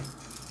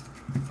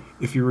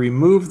if you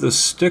remove the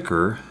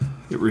sticker,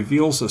 it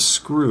reveals a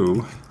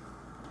screw,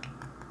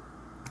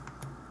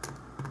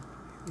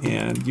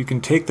 and you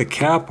can take the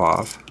cap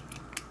off.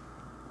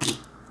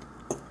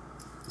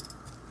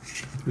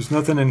 There's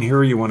nothing in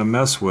here you want to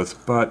mess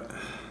with, but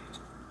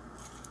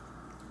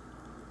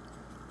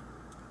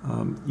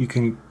you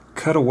can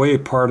cut away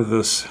part of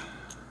this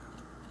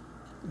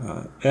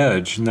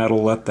edge, and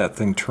that'll let that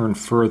thing turn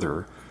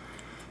further.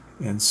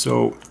 And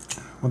so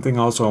one thing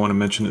also I want to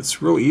mention,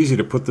 it's real easy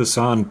to put this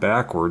on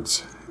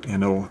backwards,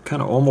 and it'll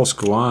kind of almost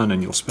go on,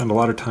 and you'll spend a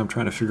lot of time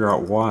trying to figure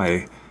out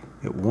why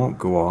it won't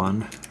go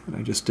on. And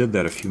I just did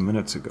that a few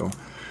minutes ago.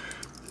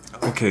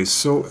 Okay,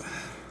 so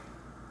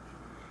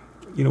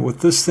with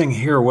this thing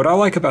here, what I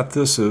like about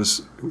this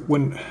is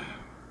when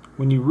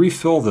you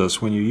refill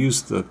this, when you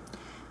use the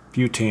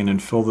butane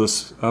and fill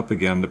this up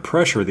again,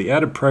 the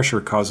added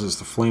pressure causes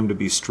the flame to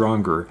be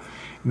stronger.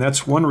 And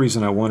that's one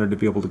reason I wanted to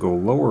be able to go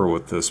lower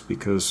with this,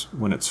 because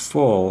when it's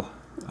full,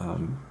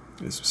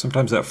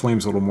 sometimes that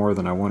flame's a little more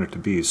than I want it to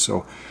be.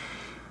 So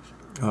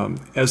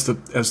as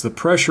the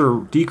pressure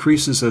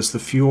decreases, as the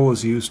fuel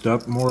is used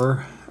up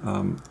more,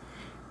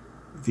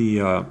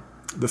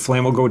 the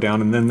flame will go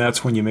down, and then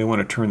that's when you may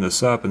want to turn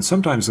this up. And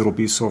sometimes it'll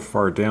be so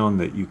far down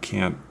that you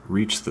can't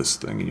reach this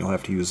thing, and you'll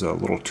have to use a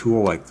little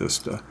tool like this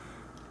to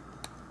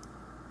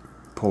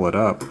pull it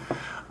up.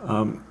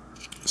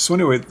 So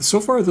anyway, so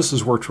far this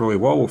has worked really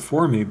well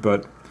for me,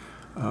 but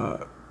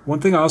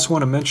one thing I also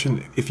want to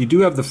mention, if you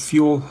do have the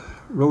fuel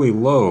really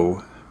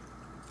low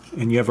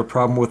and you have a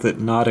problem with it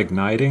not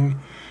igniting,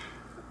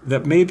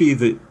 that may be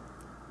that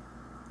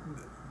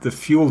the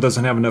fuel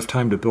doesn't have enough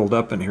time to build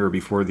up in here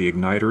before the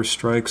igniter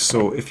strikes.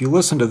 So if you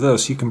listen to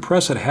this, you can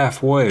press it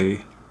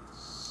halfway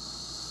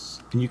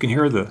and you can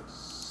hear the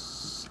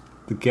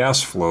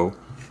gas flow.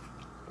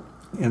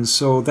 And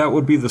so that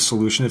would be the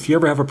solution. If you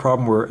ever have a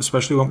problem where,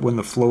 especially when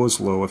the flow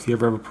is low, if you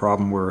ever have a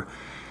problem where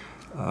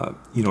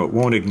it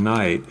won't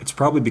ignite, it's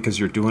probably because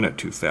you're doing it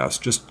too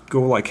fast. Just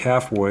go like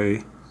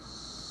halfway,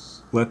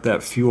 let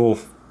that fuel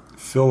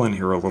fill in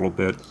here a little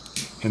bit,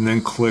 and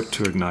then click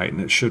to ignite,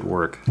 and it should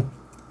work.